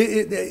question.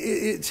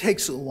 It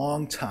takes a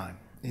long time.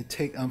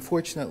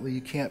 Unfortunately,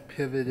 you can't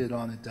pivot it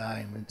on a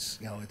dime.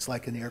 It's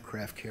like an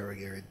aircraft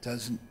carrier.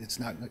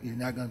 You're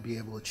not going to be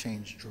able to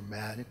change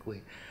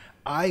dramatically.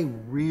 I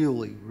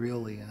really,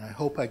 and I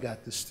hope I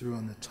got this through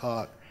in the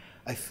talk,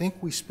 I think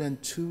we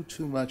spend too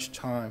much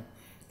time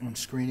on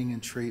screening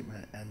and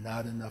treatment and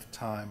not enough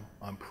time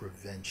on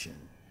prevention.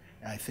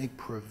 And I think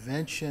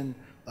prevention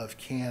of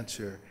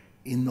cancer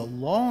in the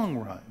long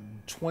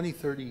run, 20,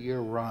 30-year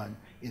run,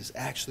 is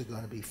actually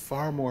going to be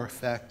far more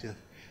effective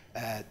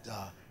at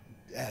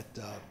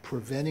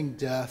preventing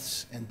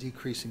deaths and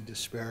decreasing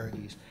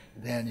disparities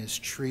than is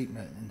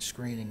treatment and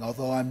screening.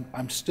 Although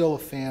I'm still a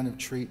fan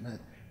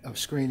of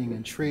screening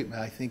and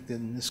treatment, I think that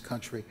in this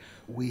country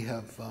we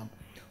have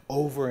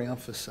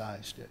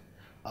overemphasized it.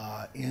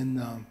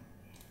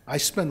 I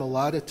spend a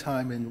lot of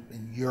time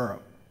in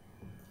Europe,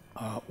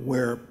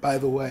 where, by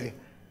the way,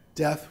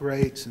 death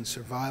rates and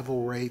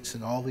survival rates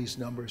and all these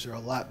numbers are a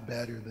lot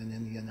better than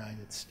in the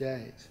United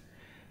States.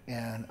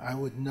 And I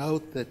would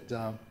note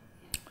that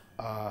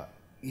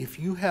if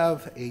you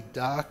have a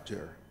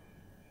doctor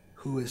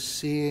who is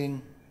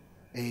seeing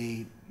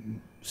a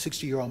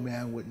 60-year-old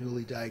man with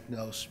newly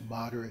diagnosed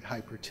moderate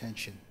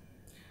hypertension,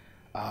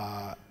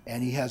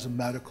 and he has a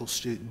medical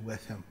student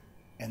with him,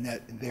 and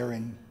that they're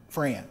in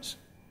France,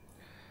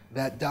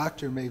 that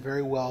doctor may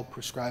very well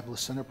prescribe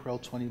lisinopril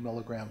 20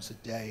 milligrams a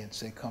day and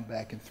say, come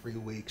back in 3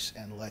 weeks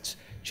and let's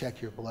check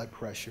your blood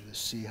pressure to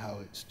see how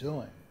it's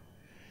doing.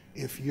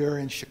 If you're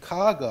in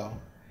Chicago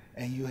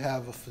and you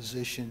have a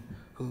physician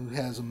who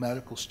has a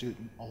medical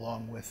student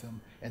along with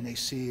him and they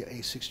see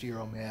a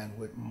 60-year-old man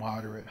with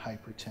moderate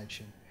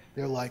hypertension,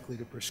 they're likely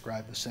to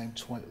prescribe the same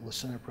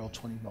lisinopril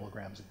 20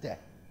 milligrams a day.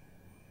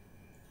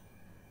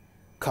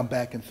 Come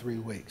back in 3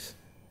 weeks.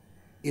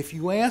 If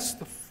you ask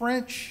the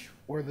French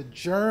or the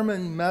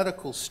German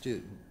medical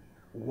student,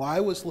 why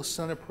was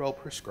lisinopril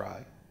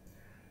prescribed?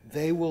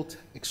 They will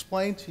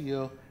explain to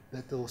you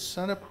that the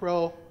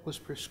lisinopril was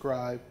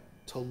prescribed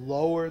to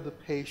lower the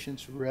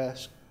patient's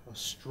risk of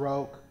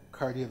stroke,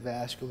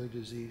 cardiovascular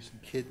disease,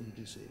 and kidney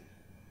disease.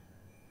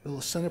 The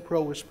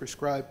lisinopril was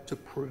prescribed to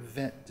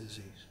prevent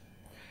disease.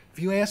 If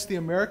you ask the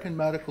American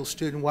medical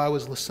student why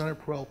was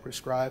lisinopril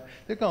prescribed,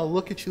 they're going to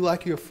look at you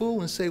like you're a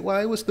fool and say,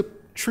 why, it was to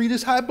treat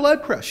his high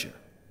blood pressure.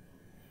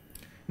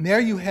 And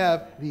there you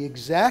have the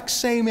exact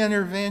same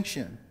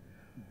intervention,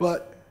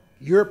 but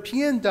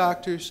European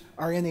doctors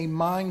are in a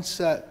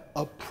mindset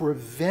of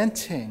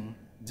preventing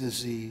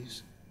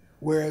disease,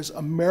 whereas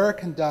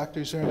American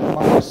doctors are in a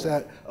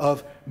mindset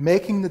of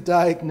making the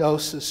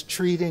diagnosis,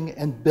 treating,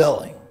 and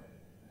billing.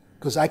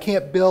 Because I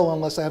can't bill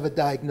unless I have a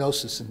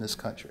diagnosis in this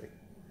country.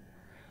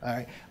 All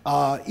right.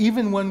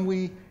 Even when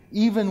we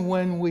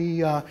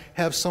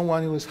have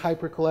someone who has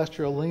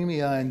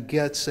hypercholesterolemia and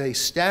gets a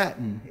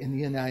statin in the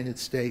United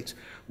States,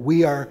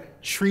 we are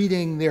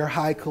treating their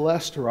high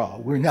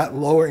cholesterol. We're not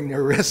lowering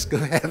their risk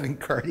of having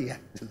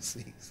cardiac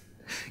disease.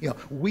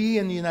 We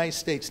in the United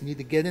States need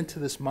to get into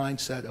this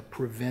mindset of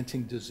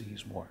preventing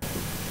disease more.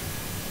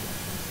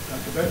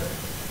 Dr. Beck?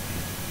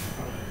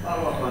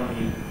 Follow up on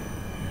the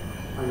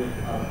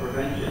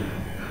prevention.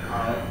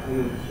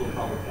 School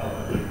public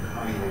health,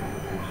 primary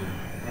prevention.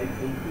 And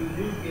could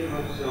you give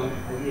us some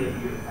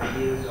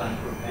ideas on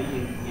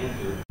preventing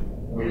cancer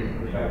with the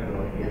perspective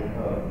of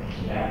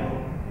tobacco,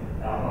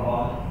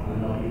 alcohol, and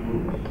healthy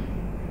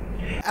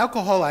foods?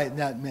 Alcohol I had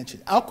not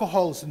mentioned.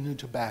 Alcohol is the new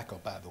tobacco,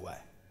 by the way.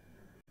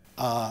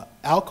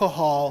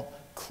 Alcohol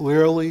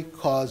clearly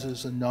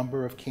causes a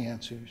number of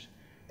cancers,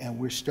 and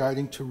we're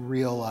starting to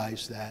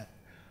realize that.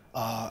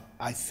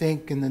 I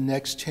think in the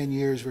next 10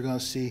 years we're going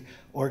to see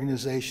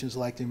organizations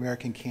like the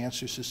American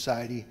Cancer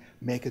Society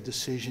make a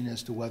decision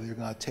as to whether they're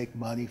going to take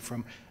money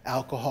from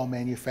alcohol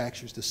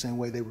manufacturers the same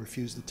way they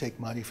refuse to take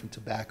money from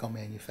tobacco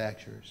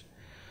manufacturers.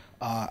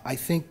 I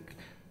think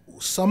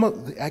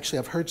actually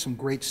I've heard some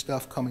great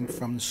stuff coming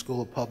from the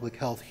School of Public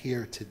Health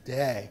here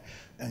today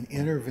and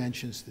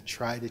interventions to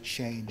try to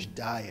change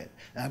diet.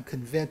 And I'm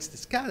convinced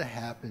it's got to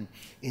happen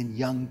in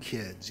young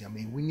kids. I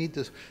mean, we need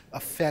to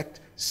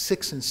affect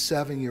 6- and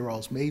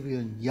 7-year-olds, maybe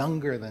even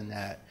younger than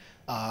that,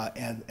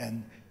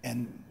 and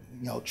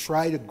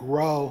try to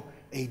grow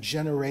a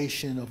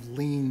generation of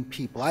lean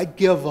people. I'd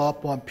give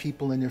up on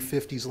people in their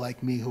 50s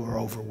like me who are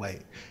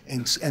overweight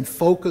and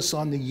focus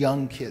on the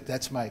young kid.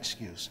 That's my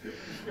excuse.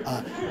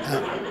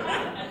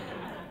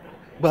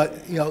 But,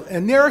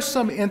 and there are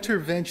some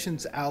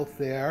interventions out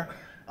there.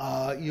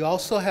 You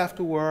also have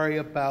to worry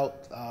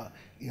about,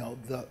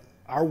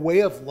 our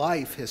way of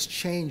life has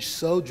changed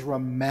so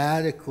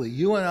dramatically.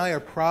 You and I are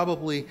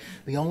probably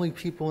the only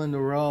people in the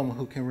room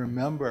who can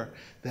remember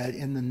that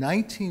in the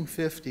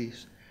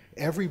 1950s,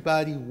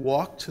 everybody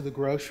walked to the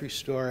grocery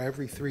store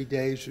every 3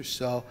 days or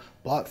so,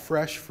 bought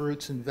fresh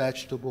fruits and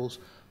vegetables,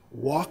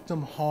 walked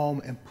them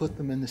home, and put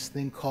them in this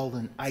thing called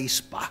an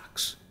ice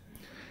box.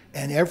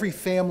 And every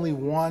family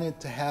wanted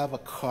to have a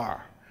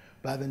car.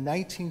 By the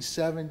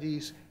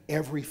 1970s,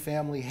 every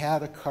family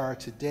had a car.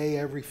 Today,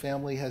 every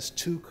family has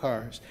 2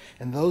 cars.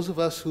 And those of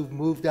us who've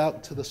moved out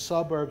into the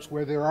suburbs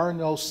where there are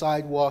no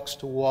sidewalks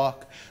to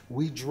walk,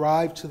 we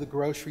drive to the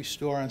grocery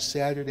store on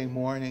Saturday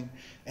morning,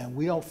 and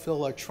we don't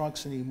fill our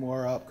trunks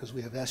anymore up because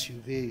we have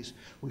SUVs.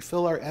 We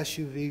fill our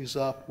SUVs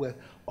up with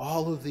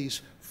all of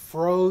these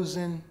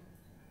frozen,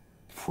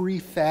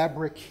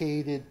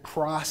 prefabricated,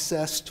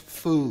 processed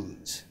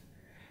foods.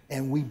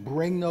 And we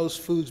bring those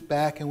foods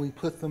back and we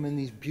put them in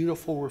these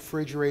beautiful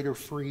refrigerator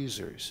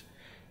freezers.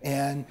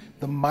 And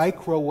the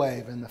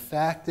microwave and the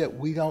fact that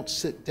we don't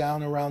sit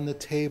down around the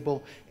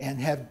table and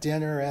have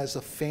dinner as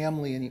a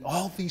family and eat,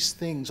 all these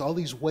things, all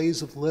these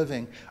ways of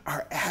living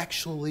are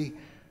actually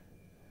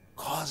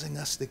causing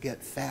us to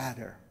get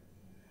fatter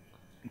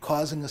and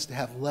causing us to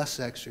have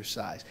less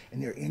exercise,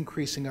 and they're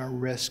increasing our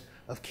risk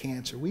of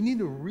cancer. We need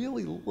to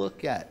really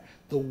look at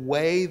the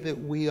way that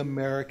we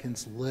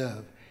Americans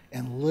live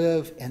and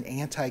live an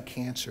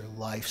anti-cancer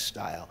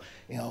lifestyle.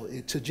 You know,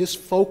 to just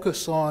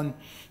focus on,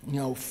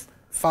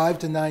 5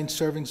 to 9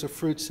 servings of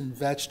fruits and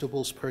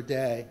vegetables per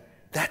day,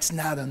 that's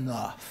not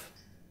enough.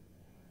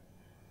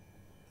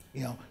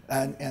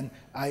 And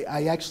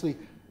I actually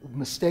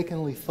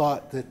mistakenly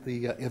thought that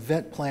the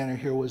event planner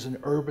here was an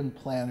urban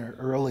planner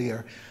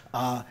earlier.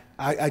 I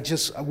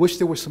wish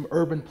there were some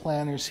urban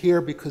planners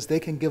here because they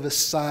can give us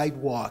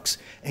sidewalks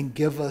and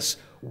give us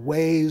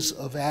ways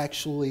of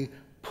actually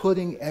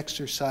putting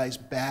exercise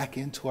back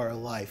into our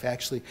life.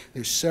 Actually,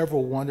 there's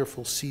several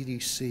wonderful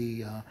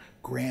CDC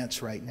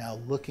grants right now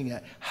looking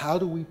at how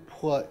do we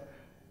put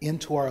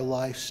into our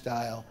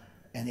lifestyle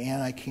an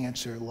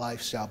anti-cancer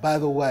lifestyle. By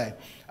the way,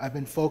 I've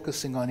been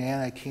focusing on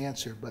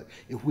anti-cancer, but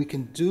if we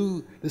can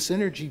do this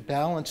energy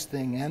balance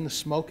thing and the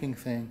smoking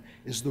thing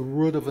is the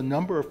root of a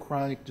number of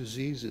chronic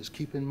diseases.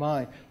 Keep in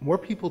mind, more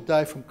people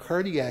die from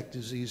cardiac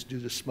disease due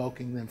to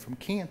smoking than from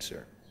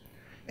cancer.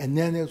 And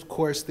then, of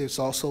course, there's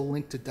also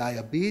linked to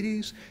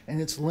diabetes,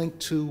 and it's linked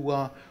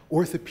to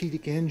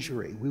orthopedic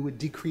injury. We would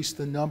decrease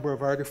the number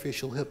of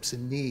artificial hips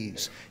and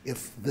knees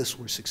if this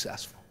were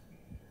successful.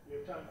 We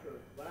have time for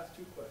the last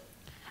 2 questions.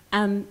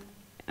 I'm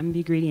gonna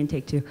be greedy and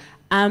take 2.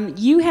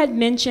 You had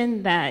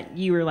mentioned that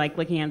you were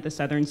looking at the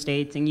southern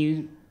states, and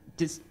you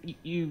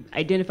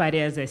identified it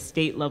as a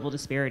state-level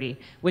disparity,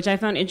 which I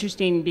found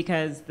interesting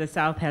because the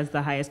South has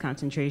the highest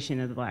concentration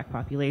of the Black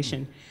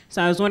population.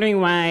 So I was wondering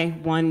why,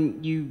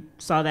 one, you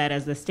saw that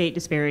as a state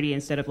disparity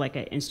instead of an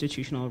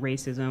institutional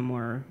racism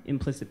or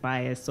implicit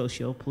bias,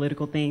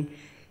 socio-political thing.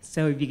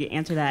 So if you could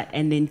answer that.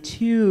 And then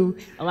 2,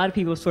 a lot of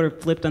people sort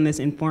of flipped on this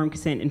informed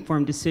consent,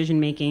 informed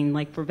decision-making.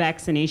 Like for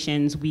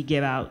vaccinations, we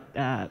give out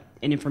an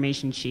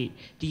information sheet.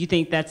 Do you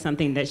think that's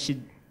something that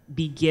should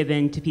be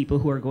given to people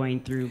who are going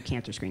through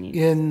cancer screening?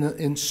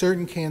 In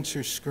certain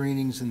cancer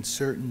screenings in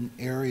certain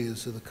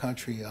areas of the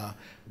country,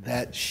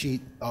 that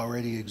sheet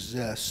already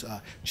exists.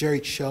 Jerry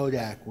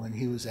Chodak, when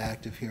he was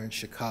active here in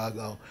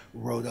Chicago,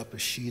 wrote up a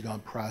sheet on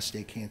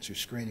prostate cancer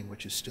screening,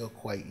 which is still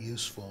quite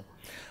useful.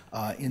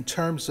 In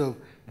terms of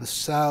the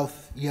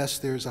South, yes,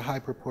 there's a high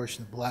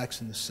proportion of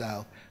blacks in the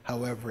South.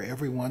 However,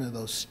 every one of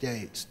those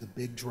states, the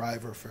big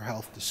driver for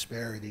health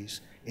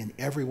disparities in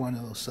every one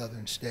of those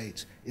southern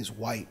states is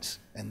whites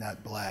and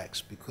not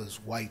blacks,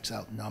 because whites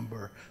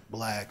outnumber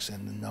blacks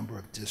and the number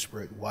of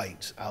disparate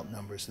whites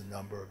outnumbers the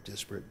number of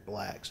disparate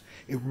blacks.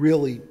 It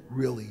really,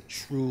 really,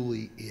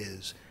 truly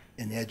is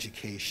an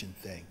education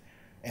thing.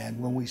 And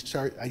when we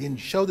start, I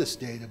didn't show this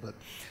data, but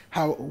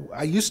how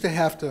I used to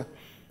have to,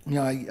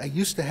 I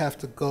used to have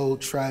to go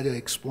try to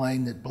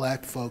explain that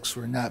black folks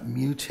were not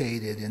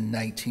mutated in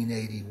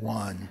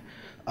 1981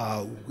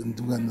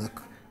 when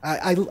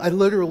I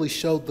literally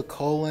showed the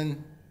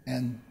colon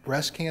and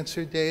breast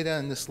cancer data,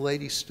 and this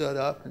lady stood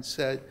up and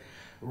said,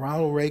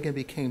 Ronald Reagan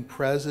became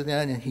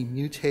president and he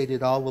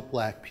mutated all the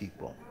black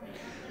people.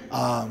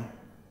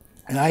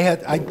 And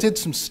I did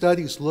some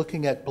studies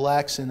looking at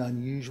blacks in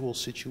unusual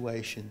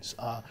situations.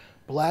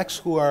 Blacks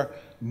who are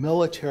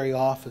military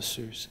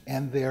officers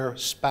and their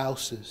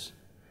spouses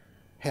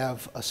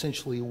have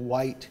essentially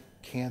white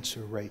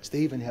cancer rates. They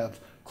even have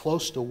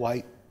close to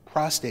white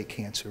prostate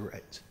cancer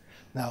rates.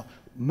 Now,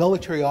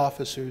 military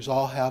officers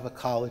all have a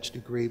college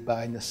degree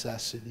by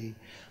necessity.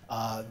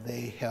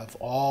 They have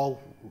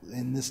all,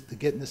 to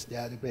get in this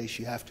database,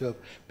 you have to have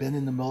been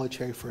in the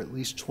military for at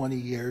least 20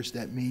 years.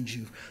 That means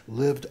you've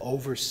lived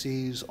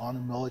overseas on a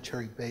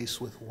military base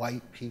with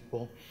white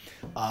people.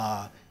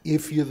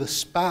 If you're the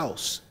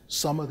spouse,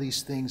 some of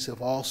these things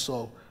have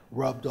also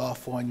rubbed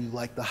off on you,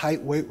 like the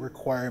height weight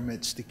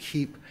requirements to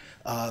keep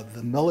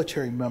the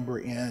military member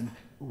in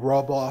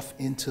rub off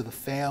into the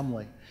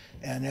family.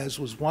 And as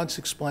was once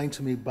explained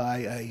to me by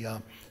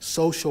a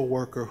social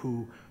worker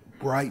who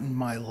brightened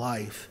my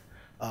life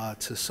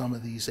to some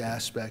of these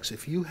aspects,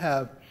 if you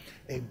have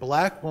a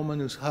black woman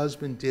whose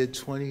husband did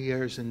 20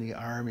 years in the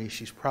Army,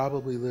 she's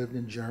probably lived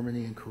in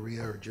Germany and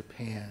Korea or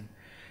Japan,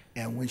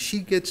 and when she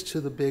gets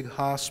to the big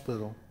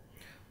hospital,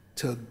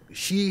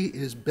 she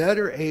is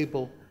better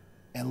able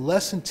and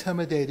less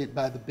intimidated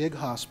by the big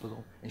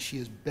hospital, and she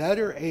is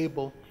better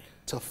able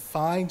to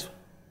find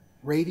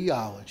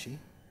radiology,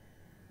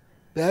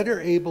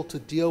 better able to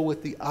deal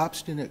with the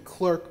obstinate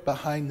clerk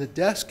behind the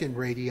desk in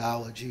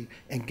radiology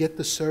and get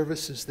the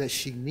services that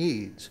she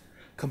needs,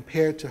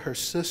 compared to her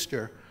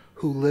sister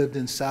who lived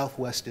in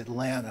Southwest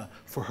Atlanta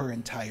for her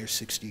entire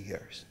 60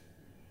 years.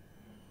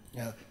 You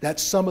know,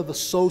 that's some of the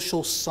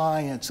social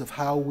science of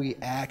how we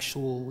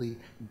actually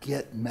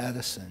get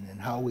medicine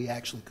and how we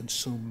actually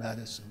consume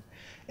medicine.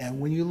 And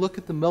when you look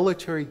at the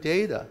military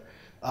data,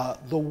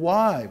 the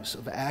wives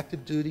of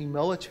active duty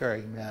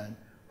military men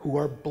who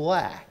are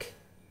black,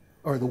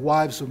 or the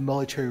wives of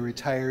military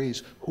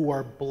retirees who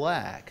are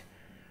black,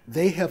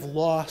 they have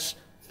lost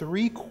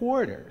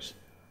 3/4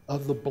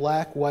 of the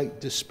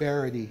black-white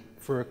disparity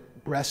for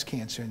breast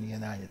cancer in the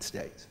United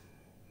States.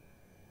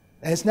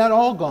 And it's not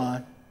all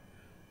gone,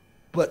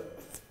 but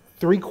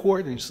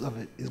 3/4 of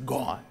it is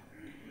gone.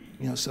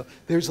 You know, so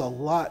there's a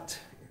lot.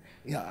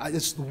 You know,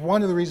 it's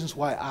one of the reasons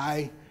why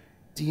I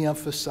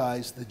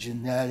de-emphasize the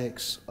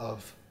genetics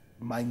of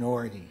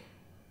minority.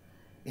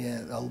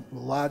 And a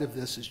lot of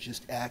this is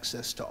just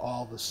access to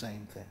all the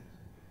same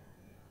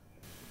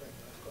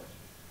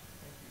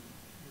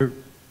things.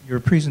 Your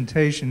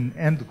presentation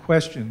and the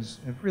questions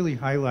have really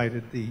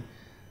highlighted the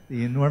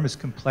enormous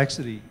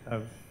complexity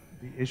of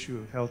the issue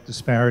of health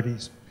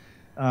disparities.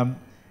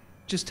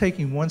 Just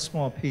taking one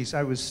small piece,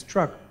 I was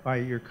struck by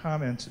your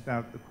comments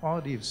about the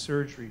quality of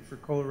surgery for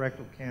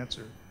colorectal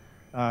cancer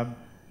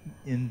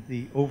in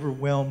the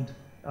overwhelmed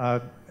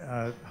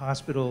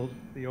hospital,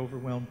 the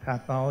overwhelmed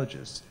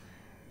pathologists.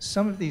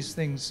 Some of these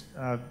things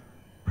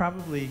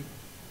probably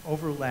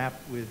overlap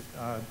with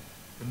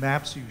the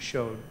maps you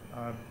showed,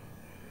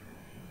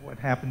 what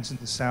happens in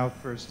the South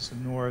versus the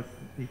North,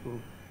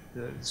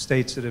 the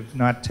states that have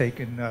not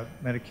taken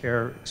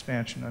Medicare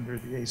expansion under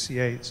the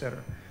ACA, et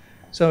cetera.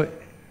 So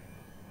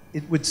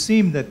it would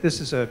seem that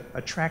this is a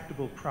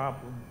tractable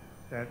problem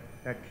that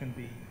can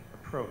be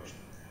approached.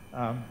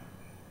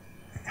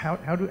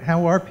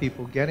 How are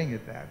people getting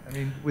at that? I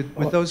mean,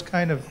 with those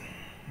kind of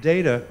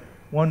data,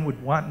 one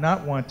would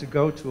not want to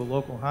go to a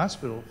local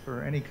hospital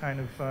for any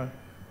kind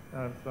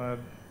of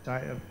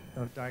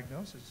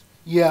diagnosis.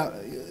 Yeah,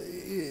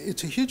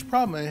 it's a huge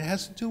problem, and it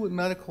has to do with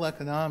medical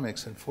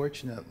economics,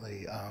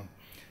 unfortunately.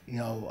 You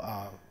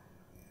know,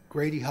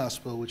 Grady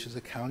Hospital, which is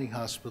a county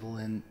hospital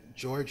in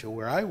Georgia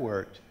where I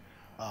worked,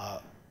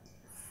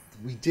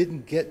 we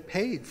didn't get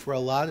paid for a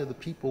lot of the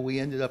people we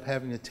ended up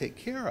having to take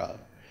care of.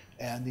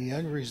 And the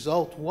end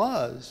result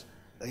was,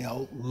 you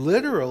know,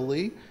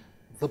 literally,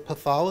 the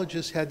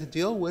pathologist had to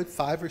deal with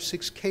 5 or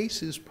 6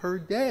 cases per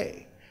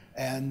day.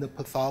 And the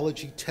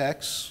pathology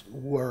techs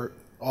were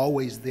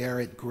always there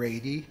at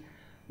Grady.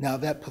 Now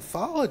that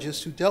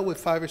pathologist who dealt with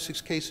 5 or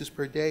 6 cases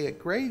per day at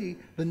Grady,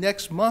 the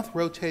next month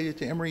rotated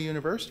to Emory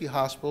University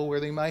Hospital where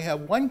they might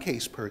have 1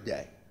 case per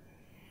day.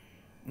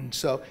 And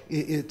so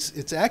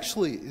it's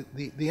actually,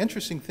 the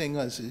interesting thing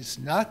is it's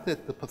not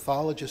that the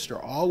pathologists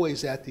are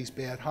always at these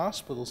bad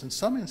hospitals. In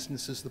some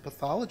instances, the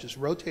pathologists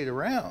rotate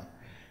around.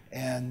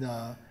 And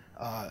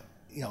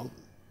you know,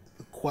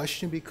 the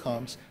question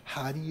becomes,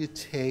 how do you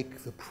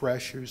take the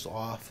pressures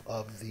off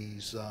of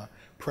these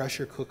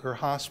pressure cooker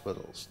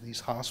hospitals, these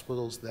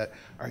hospitals that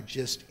are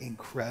just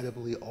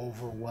incredibly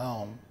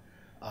overwhelmed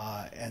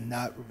and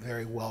not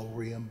very well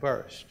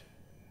reimbursed?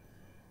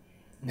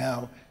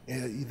 Now,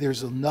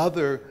 there's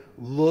another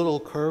little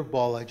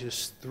curveball I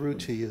just threw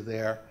to you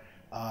there.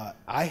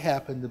 I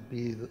happen to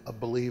be a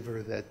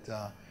believer that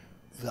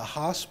the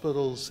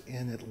hospitals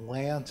in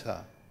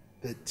Atlanta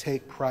that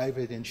take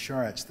private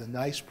insurance, the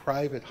nice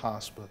private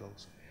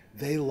hospitals,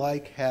 they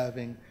like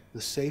having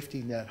the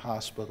safety net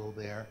hospital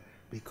there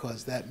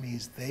because that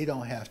means they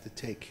don't have to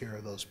take care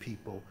of those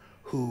people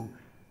who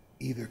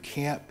either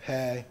can't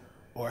pay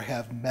or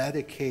have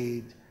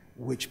Medicaid,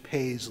 which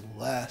pays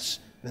less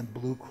than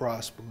Blue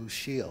Cross Blue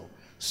Shield.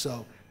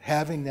 So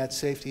having that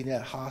safety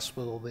net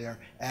hospital there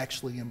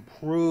actually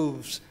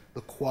improves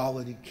the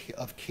quality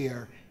of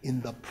care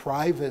in the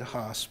private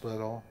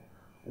hospital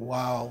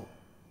while,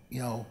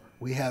 you know,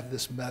 we have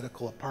this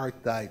medical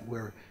apartheid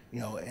where, you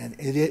know, and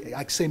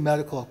I say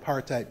medical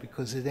apartheid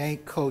because it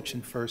ain't coach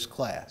in first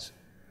class.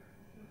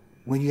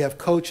 When you have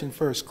coach in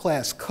first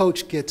class,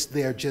 coach gets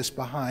there just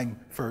behind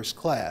first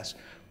class.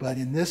 But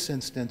in this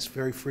instance,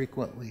 very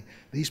frequently,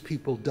 these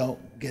people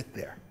don't get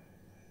there.